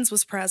her friends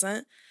was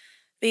present.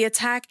 The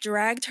attack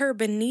dragged her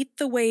beneath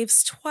the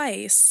waves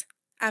twice.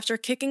 After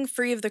kicking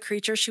free of the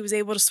creature, she was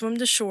able to swim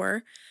to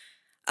shore.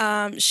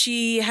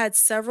 She had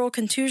several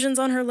contusions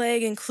on her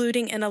leg,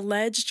 including an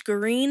alleged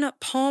green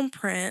palm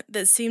print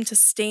that seemed to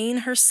stain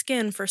her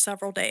skin for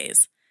several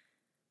days.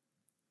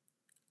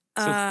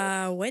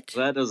 What?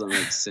 That doesn't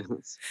make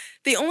sense.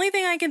 The only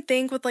thing I can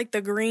think with like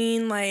the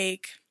green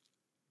like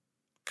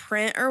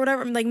print or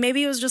whatever, like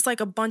maybe it was just like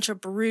a bunch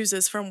of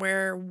bruises from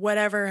where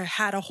whatever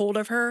had a hold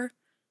of her.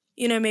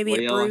 Maybe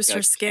it bruised like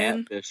her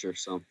skin. Catfish or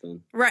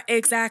something. Right,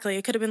 exactly.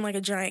 It could have been like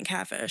a giant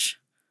catfish.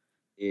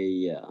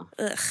 Yeah.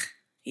 Ugh.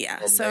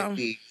 Yeah. Or so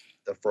maybe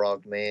the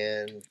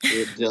frogman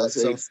it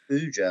does some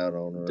spooge out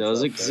on her.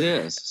 Does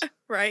exist.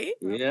 Right?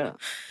 Yeah.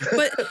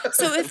 But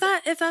so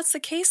if that's the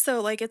case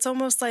though, like it's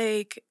almost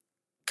like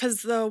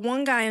because the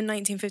one guy in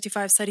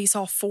 1955 said he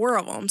saw 4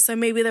 of them, so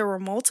maybe there were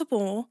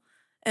multiple,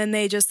 and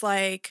they just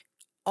like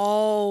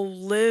all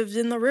lived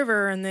in the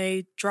river and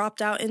they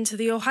dropped out into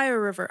the Ohio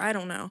River. I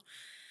don't know.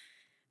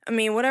 I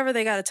mean, whatever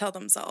they got to tell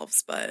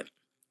themselves, but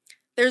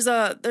there's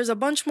a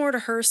bunch more to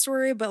her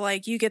story, but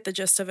like you get the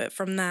gist of it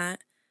from that.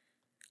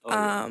 Oh,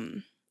 yeah.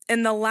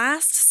 And the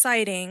last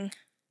sighting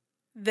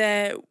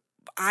that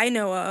I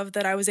know of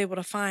that I was able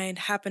to find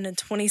happened in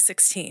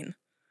 2016.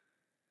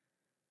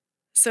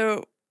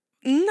 So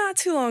not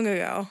too long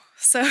ago.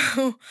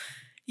 So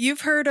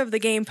you've heard of the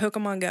game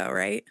Pokemon Go,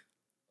 right?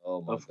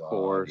 Oh my of God,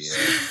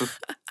 course. yeah.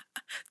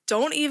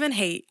 Don't even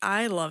hate.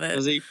 I love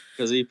it.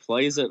 Because he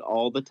plays it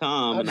all the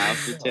time, and I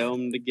have to tell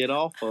him to get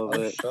off of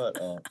it.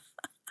 Shut up.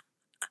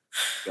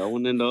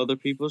 Going into other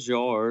people's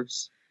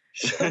yards.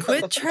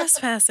 Quit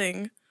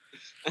trespassing.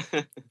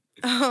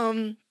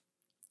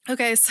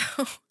 Okay,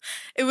 so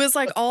it was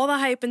like all the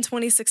hype in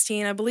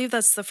 2016. I believe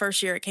that's the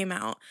first year it came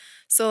out.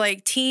 So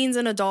like teens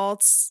and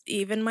adults,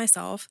 even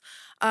myself,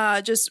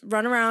 just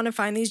run around and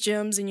find these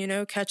gyms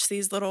and, catch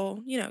these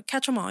little,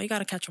 catch them all. You got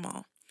to catch them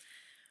all.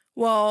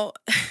 Well,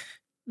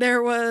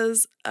 there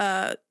was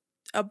a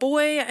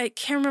boy, I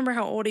can't remember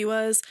how old he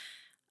was,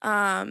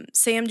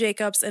 Sam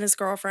Jacobs and his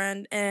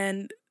girlfriend,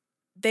 and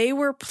they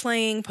were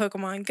playing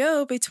Pokemon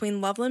Go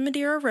between Loveland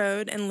Madeira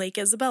Road and Lake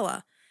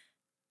Isabella.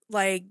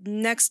 Like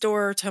next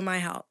door to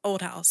my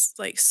old house,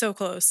 like so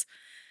close.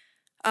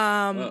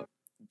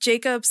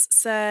 Jacobs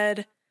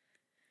said,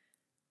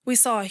 "We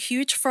saw a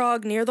huge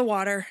frog near the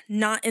water,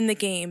 not in the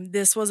game.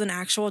 This was an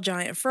actual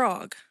giant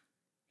frog."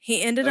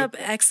 He ended up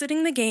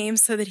exiting the game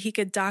so that he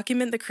could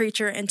document the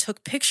creature and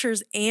took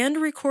pictures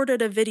and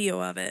recorded a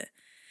video of it.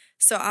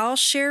 So I'll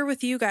share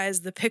with you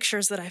guys the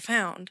pictures that I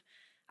found.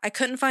 I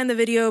couldn't find the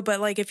video, but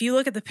like if you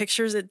look at the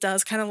pictures, it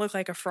does kind of look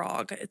like a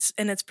frog. It's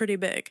pretty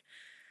big.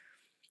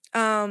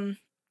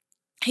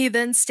 He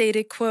then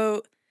stated,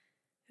 quote,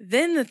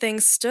 "Then the thing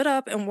stood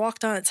up and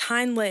walked on its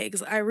hind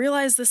legs. I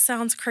realize this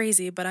sounds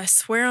crazy, but I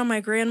swear on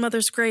my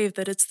grandmother's grave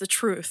that it's the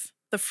truth.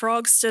 The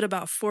frog stood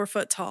about 4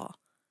 foot tall."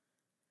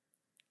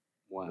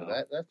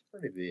 Wow. That's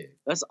pretty big.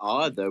 That's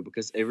odd, though,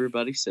 because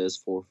everybody says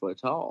 4 foot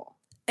tall.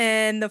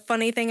 And the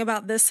funny thing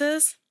about this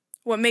is,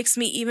 what makes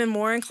me even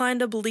more inclined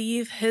to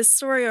believe his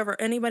story over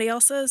anybody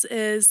else's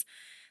is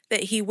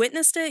that he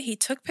witnessed it, he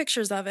took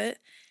pictures of it,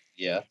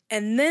 yeah,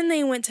 and then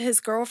they went to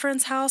his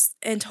girlfriend's house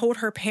and told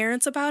her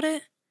parents about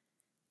it,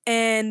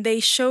 and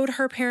they showed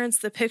her parents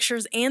the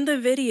pictures and the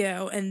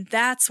video, and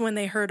that's when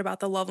they heard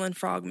about the Loveland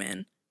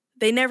Frogmen.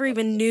 They never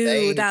even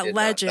knew that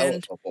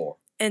legend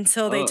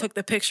until they took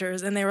the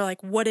pictures, and they were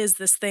like, "What is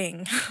this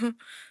thing?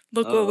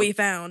 Look what we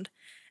found."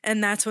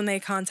 And that's when they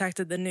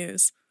contacted the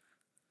news.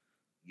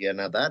 Yeah,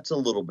 now that's a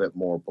little bit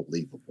more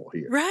believable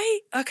here. Right?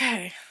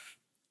 Okay.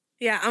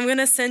 Yeah, I'm going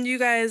to send you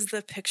guys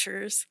the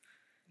pictures.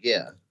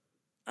 Yeah.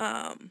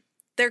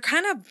 They're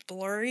kind of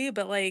blurry,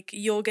 but like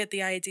you'll get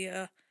the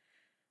idea.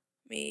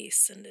 Let me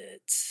send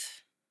it.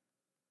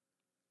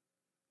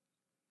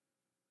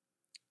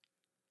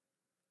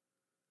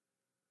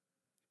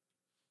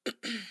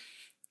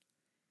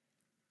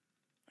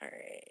 All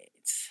right.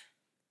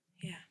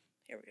 Yeah,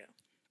 here we go.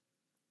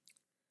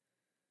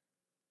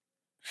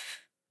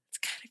 It's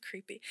kind of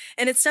creepy.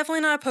 And it's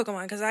definitely not a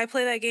Pokemon because I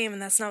play that game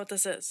and that's not what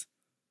this is.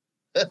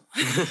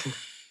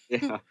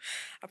 Yeah.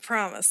 I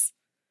promise.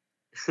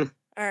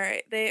 All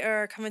right, they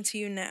are coming to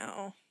you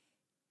now.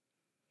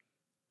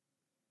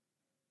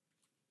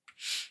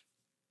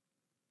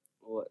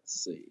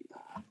 Let's see.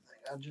 I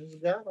think I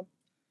just got them.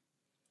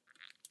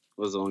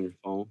 Was it on your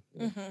phone?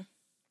 Mm-hmm.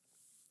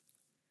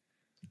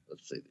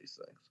 Let's see these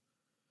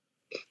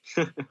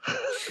things.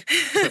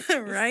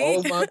 Right?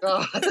 Oh my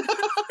god!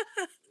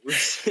 We're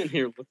sitting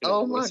here looking at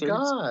Oh my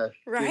lizards.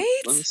 Right?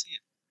 Here, let me see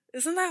it.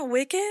 Isn't that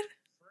wicked?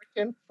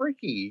 Freaking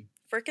freaky.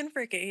 Freaking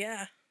freaky,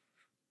 yeah.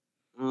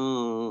 I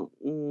don't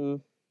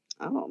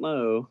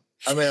know.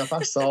 I mean, if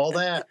I saw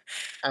that,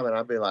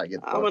 I'd be like,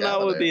 get the fuck out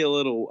I would of be there.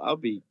 I'll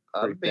be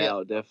creeped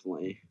out,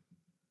 definitely.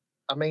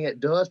 I mean, it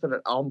does, but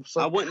it almost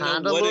I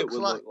wouldn't know what it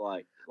would look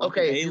like.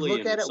 Okay, if you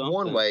look at it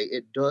one way,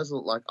 it does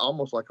look like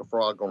almost like a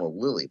frog on a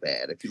lily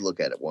pad. If you look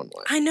at it one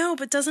way, I know,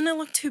 but doesn't it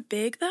look too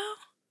big though?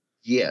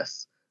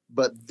 Yes,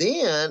 but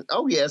then,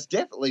 it's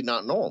definitely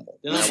not normal.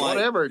 Then Now, I'm like,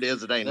 whatever it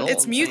is, it ain't normal.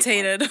 It's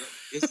mutated.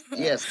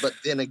 Yes, but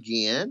then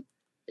again,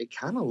 it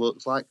kind of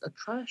looks like a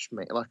trash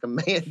man, like a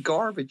man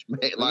garbage man.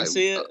 Let me Like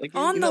see it again.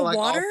 On the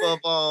water? off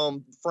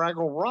of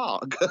Fraggle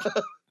Rock.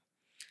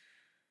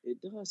 It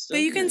does. But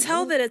you can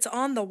tell that it's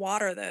on the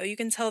water though. You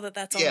can tell that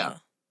that's on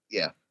the...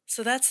 Yeah.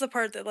 So that's the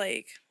part that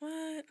like,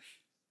 what?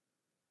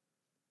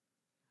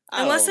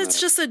 Unless it's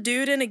just a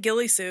dude in a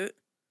ghillie suit.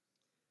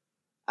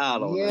 I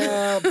don't know.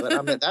 Yeah, but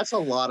I mean, that's a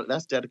lot.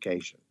 That's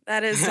dedication.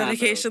 That is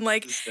dedication.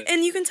 Like,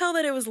 and you can tell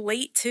that it was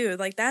late too.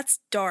 Like, that's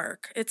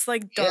dark. It's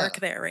like dark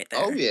there, right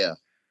there. Oh yeah.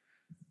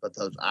 But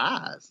those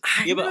eyes.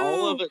 Yeah, but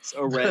all of it's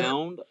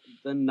around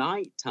the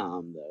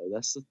nighttime though.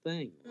 That's the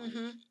thing.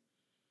 Mm-hmm.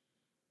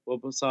 Well,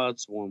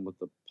 besides one with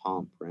the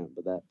palm print,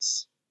 but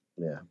that's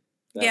Yeah,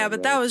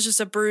 but that was just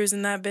a bruise,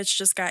 and that bitch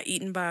just got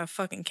eaten by a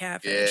fucking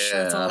catfish.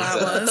 That's all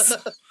that was.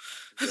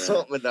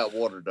 Something in that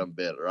water done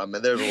better. I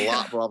mean, there's a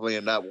lot probably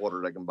in that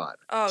water that can bite.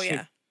 Oh,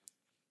 yeah.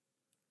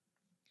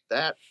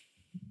 That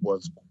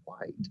was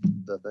quite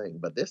the thing.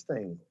 But this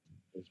thing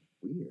is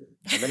weird.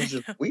 I mean, it's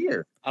just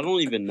weird. I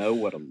don't even know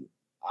what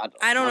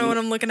I don't know what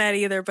I'm looking at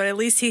either, but at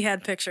least he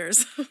had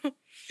pictures.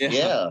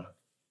 Yeah.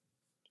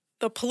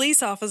 The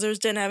police officers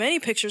didn't have any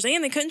pictures,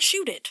 and they couldn't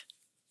shoot it.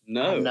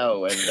 No.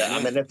 No, and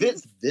I mean, if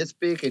it's this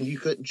big and you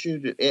couldn't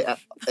shoot it, it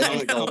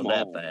ain't going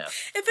that fast.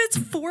 If it's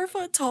 4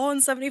 foot tall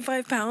and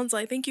 75 pounds,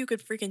 I think you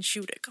could freaking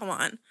shoot it. Come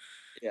on.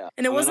 Yeah.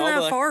 And it wasn't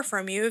that far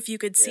from you if you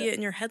could see it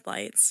in your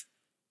headlights.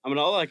 I mean,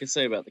 all I can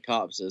say about the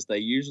cops is they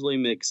usually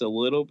mix a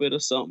little bit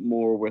of something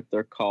more with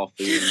their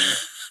coffee in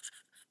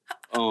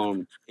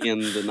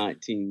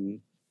the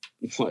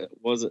what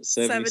was it,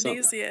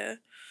 70s, yeah.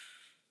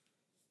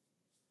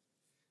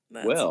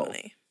 That's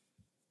funny.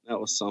 That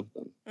was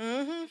something.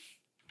 Mm-hmm.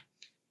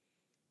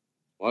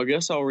 Well, I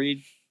guess I'll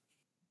read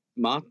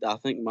I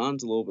think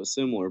mine's a little bit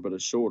similar, but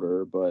it's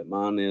shorter. But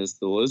mine is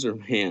The Lizard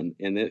Man,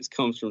 and it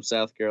comes from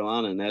South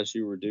Carolina. And as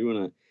you were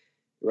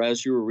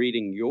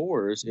reading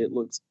yours,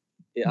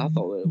 I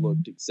thought it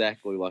looked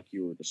exactly like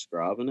you were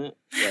describing it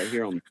right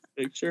here on the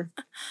picture.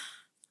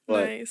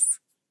 But nice.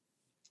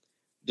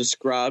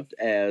 Described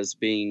as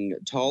being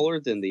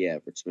taller than the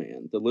average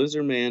man. The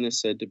lizard man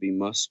is said to be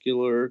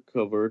muscular,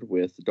 covered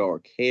with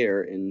dark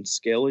hair, and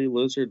scaly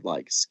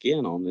lizard-like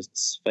skin on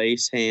its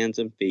face, hands,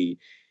 and feet.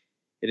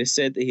 It is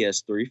said that he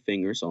has 3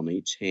 fingers on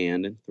each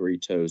hand and 3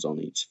 toes on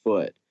each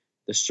foot.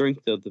 The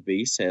strength of the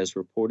beast has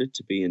reported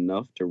to be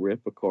enough to rip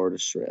a car to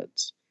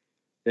shreds.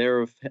 There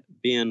have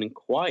been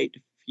quite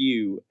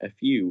a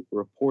few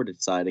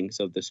reported sightings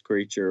of this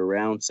creature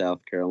around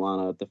South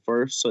Carolina. The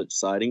first such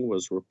sighting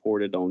was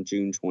reported on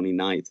June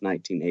 29th,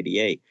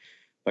 1988,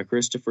 by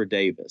Christopher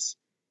Davis.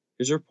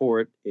 His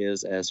report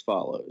is as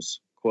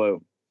follows,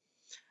 quote,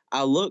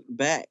 I looked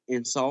back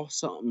and saw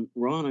something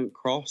running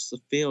across the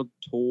field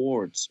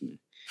towards me.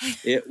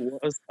 It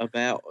was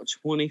about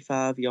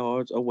 25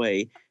 yards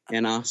away,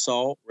 and I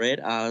saw red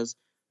eyes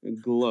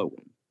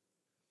glowing.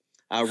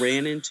 I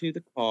ran into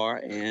the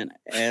car, and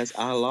as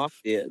I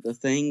locked it, the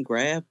thing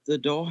grabbed the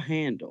door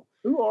handle.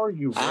 Who are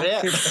you,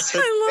 Red? I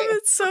love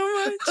it so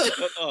much.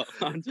 Shut up.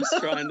 I'm just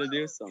trying to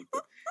do something.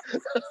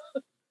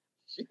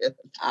 Shit.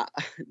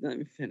 Let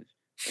me finish.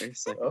 Wait a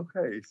second.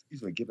 Okay,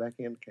 excuse me. Get back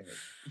in the cage.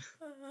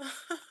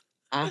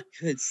 I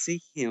could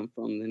see him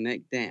from the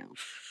neck down.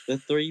 The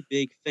 3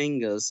 big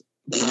fingers,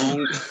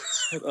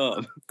 shut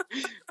up,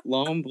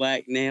 long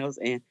black nails,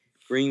 and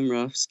green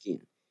rough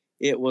skin.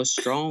 It was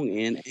strong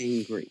and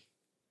angry.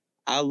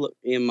 I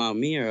looked in my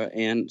mirror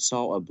and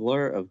saw a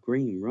blur of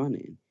green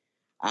running.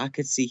 I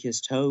could see his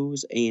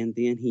toes, and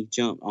then he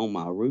jumped on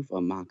my roof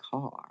of my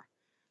car.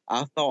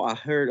 I thought I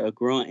heard a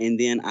grunt, and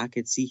then I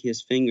could see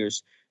his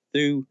fingers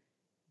through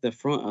the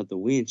front of the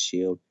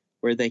windshield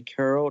where they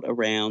curled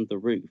around the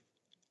roof.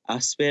 I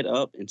sped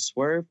up and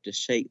swerved to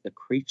shake the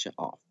creature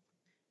off.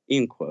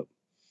 End quote.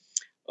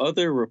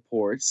 Other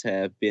reports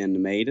have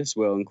been made as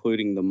well,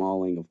 including the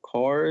mauling of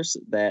cars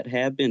that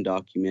have been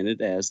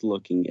documented as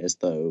looking as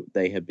though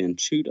they have been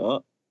chewed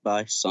up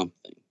by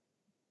something.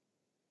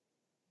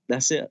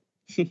 That's it.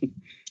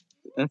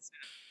 That's it.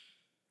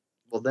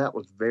 Well, that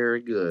was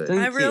very good.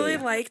 I really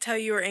liked how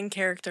you were in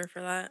character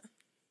for that.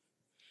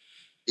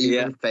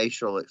 Even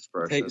facial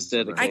expressions.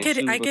 I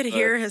could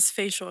hear his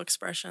facial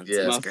expressions.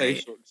 Yeah, my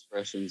facial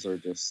expressions are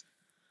just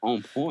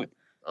on point.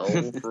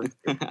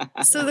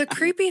 So the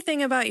creepy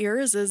thing about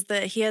yours is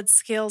that he had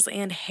scales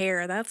and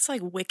hair. That's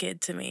like wicked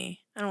to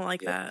me. I don't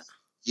like that.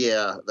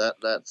 Yeah,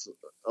 that's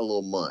a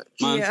little much.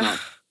 Mine's not.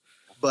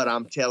 But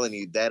I'm telling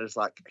you, that is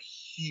like a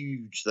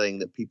huge thing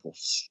that people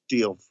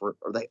steal for,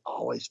 or they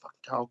always fucking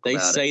talk about. They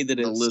say that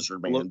the it's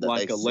lizard man looked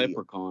like a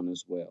leprechaun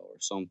as well, or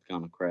some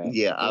kind of crap.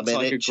 Yeah, I mean,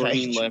 like it a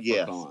green changed,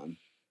 leprechaun. Yes.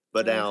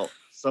 But now,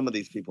 some of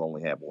these people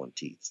only have one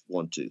tooth.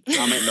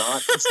 I mean,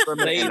 not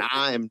discriminating, and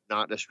I am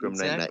not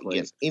discriminating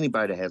against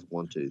anybody that has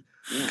one tooth.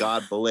 Yeah.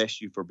 God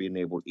bless you for being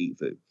able to eat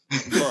food.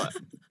 But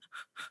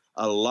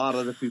a lot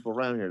of the people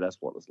around here, that's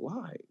what it's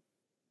like.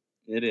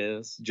 It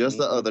is. Just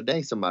the other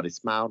day, somebody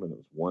smiled and it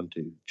was one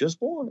tooth. Just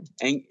one.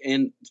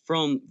 And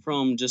from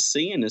just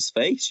seeing his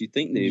face, you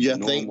think they're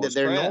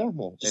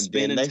normal. Just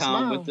spending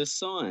time with the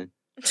sun.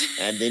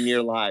 And then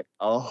you're like,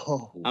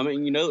 oh. I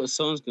mean, you know the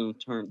sun's going to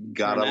turn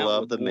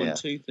love the one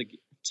meth. tooth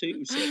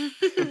too. So.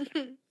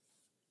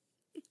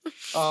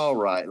 All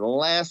right. The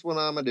last one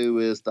I'm going to do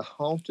is the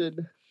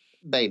Haunted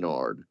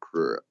Baynard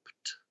Crypt.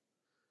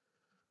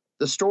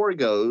 The story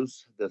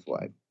goes this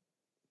way.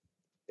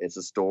 It's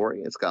a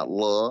story. It's got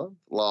love,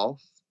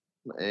 loss,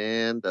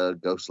 and a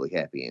ghostly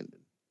happy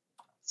ending.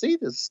 See,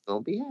 this is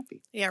going to be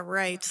happy. Yeah,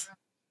 right.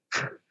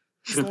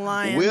 He's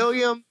lying.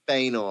 William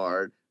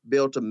Baynard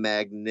built a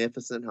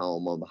magnificent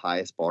home on the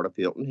highest part of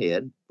Hilton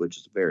Head, which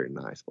is a very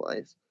nice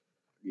place.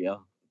 Yeah.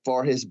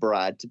 For his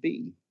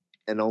bride-to-be.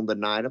 And on the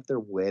night of their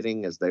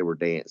wedding, as they were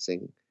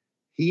dancing,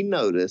 he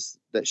noticed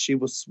that she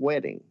was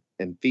sweating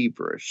and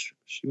feverish.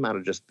 She might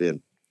have just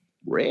been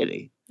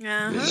ready.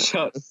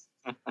 Uh-huh.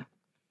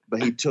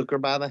 But he took her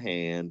by the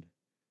hand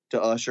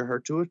to usher her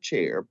to a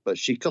chair, but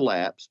she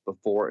collapsed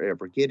before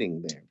ever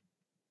getting there.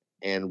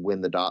 And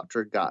when the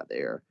doctor got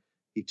there,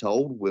 he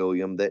told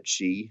William that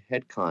she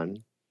had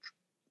contacted.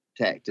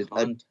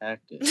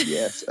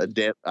 Yes, I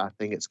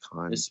think it's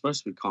It's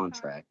supposed to be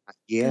contract.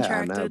 Yeah,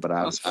 I know, but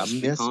I missed.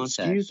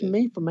 Excuse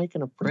me for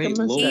making a freaking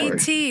mistake.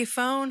 E.T.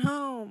 phone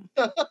home.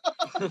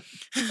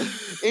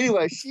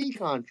 Anyway, she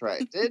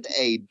contracted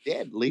a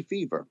deadly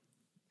fever.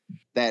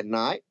 That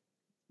night,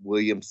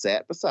 William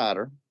sat beside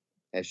her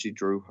as she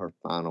drew her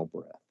final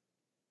breath.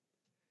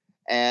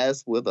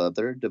 as with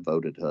other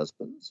devoted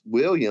husbands,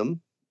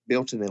 William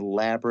built an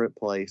elaborate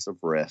place of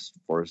rest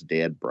for his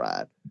dead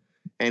bride,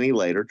 and he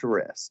laid her to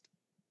rest.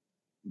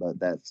 But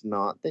that's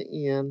not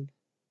the end.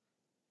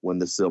 When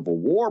the Civil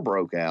War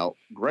broke out,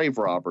 grave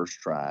robbers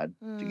tried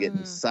to get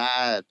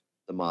inside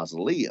the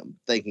mausoleum,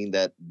 thinking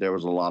that there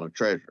was a lot of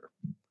treasure.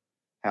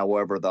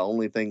 However, the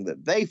only thing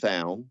that they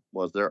found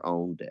was their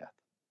own death.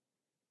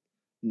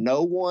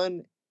 No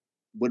one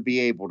would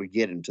be able to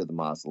get into the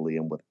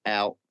mausoleum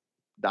without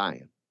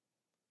dying.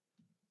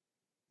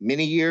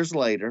 Many years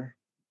later,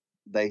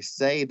 they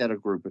say that a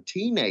group of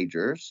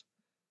teenagers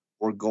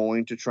were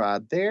going to try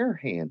their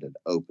hand at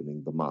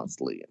opening the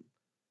mausoleum.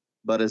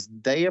 But as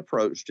they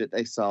approached it,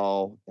 they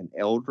saw an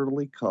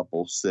elderly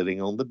couple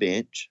sitting on the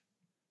bench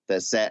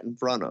that sat in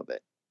front of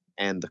it.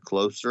 And the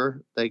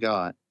closer they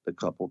got, the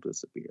couple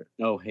disappeared.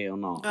 Oh, hell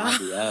no. I'll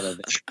be out of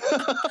it.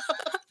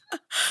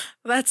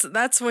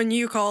 That's when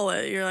you call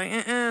it. You're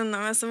like, not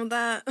messing with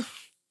that.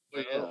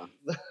 Yeah.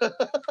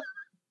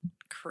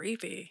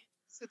 Creepy.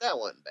 See, that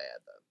wasn't bad,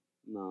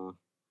 though. No.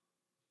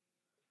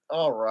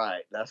 All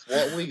right. That's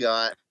what we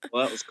got.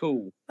 Well, that was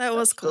cool. That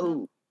was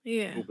cool.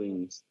 Yeah. Cool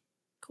beans.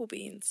 Cool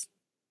beans.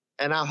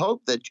 And I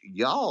hope that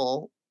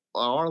y'all,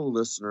 our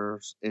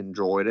listeners,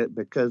 enjoyed it,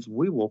 because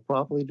we will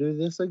probably do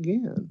this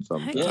again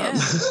sometime.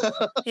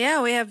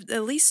 Yeah, we have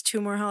at least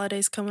 2 more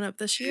holidays coming up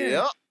this year.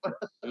 Yep.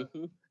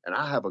 Mm-hmm. And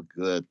I have a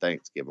good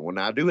Thanksgiving one.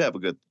 Now, I do have a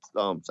good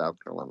South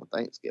Carolina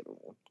Thanksgiving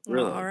one.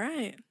 Really? All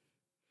right.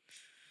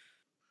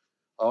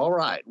 All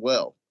right.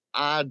 Well,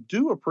 I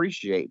do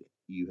appreciate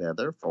you,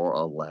 Heather, for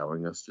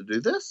allowing us to do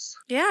this.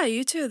 Yeah,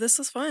 you too. This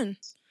was fun.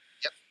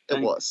 Yep,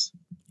 it was.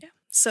 Yeah.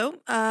 So,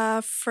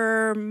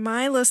 for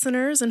my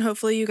listeners, and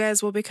hopefully you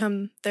guys will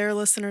become their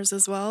listeners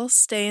as well,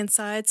 stay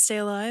inside, stay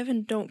alive,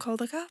 and don't call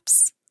the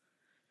cops.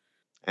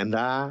 And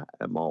I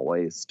am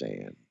always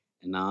Stan.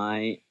 And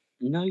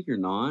no, you're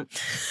not.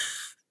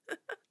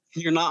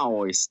 You're not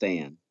always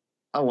Stan.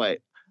 Oh, wait.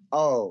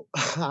 Oh.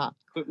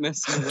 Quit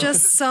messing with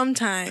Just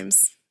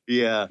sometimes.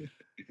 Yeah.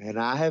 And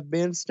I have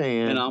been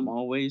Stan. And I'm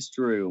always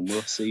Drew, and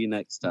we'll see you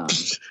next time.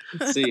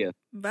 See ya.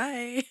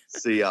 Bye.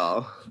 See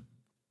y'all.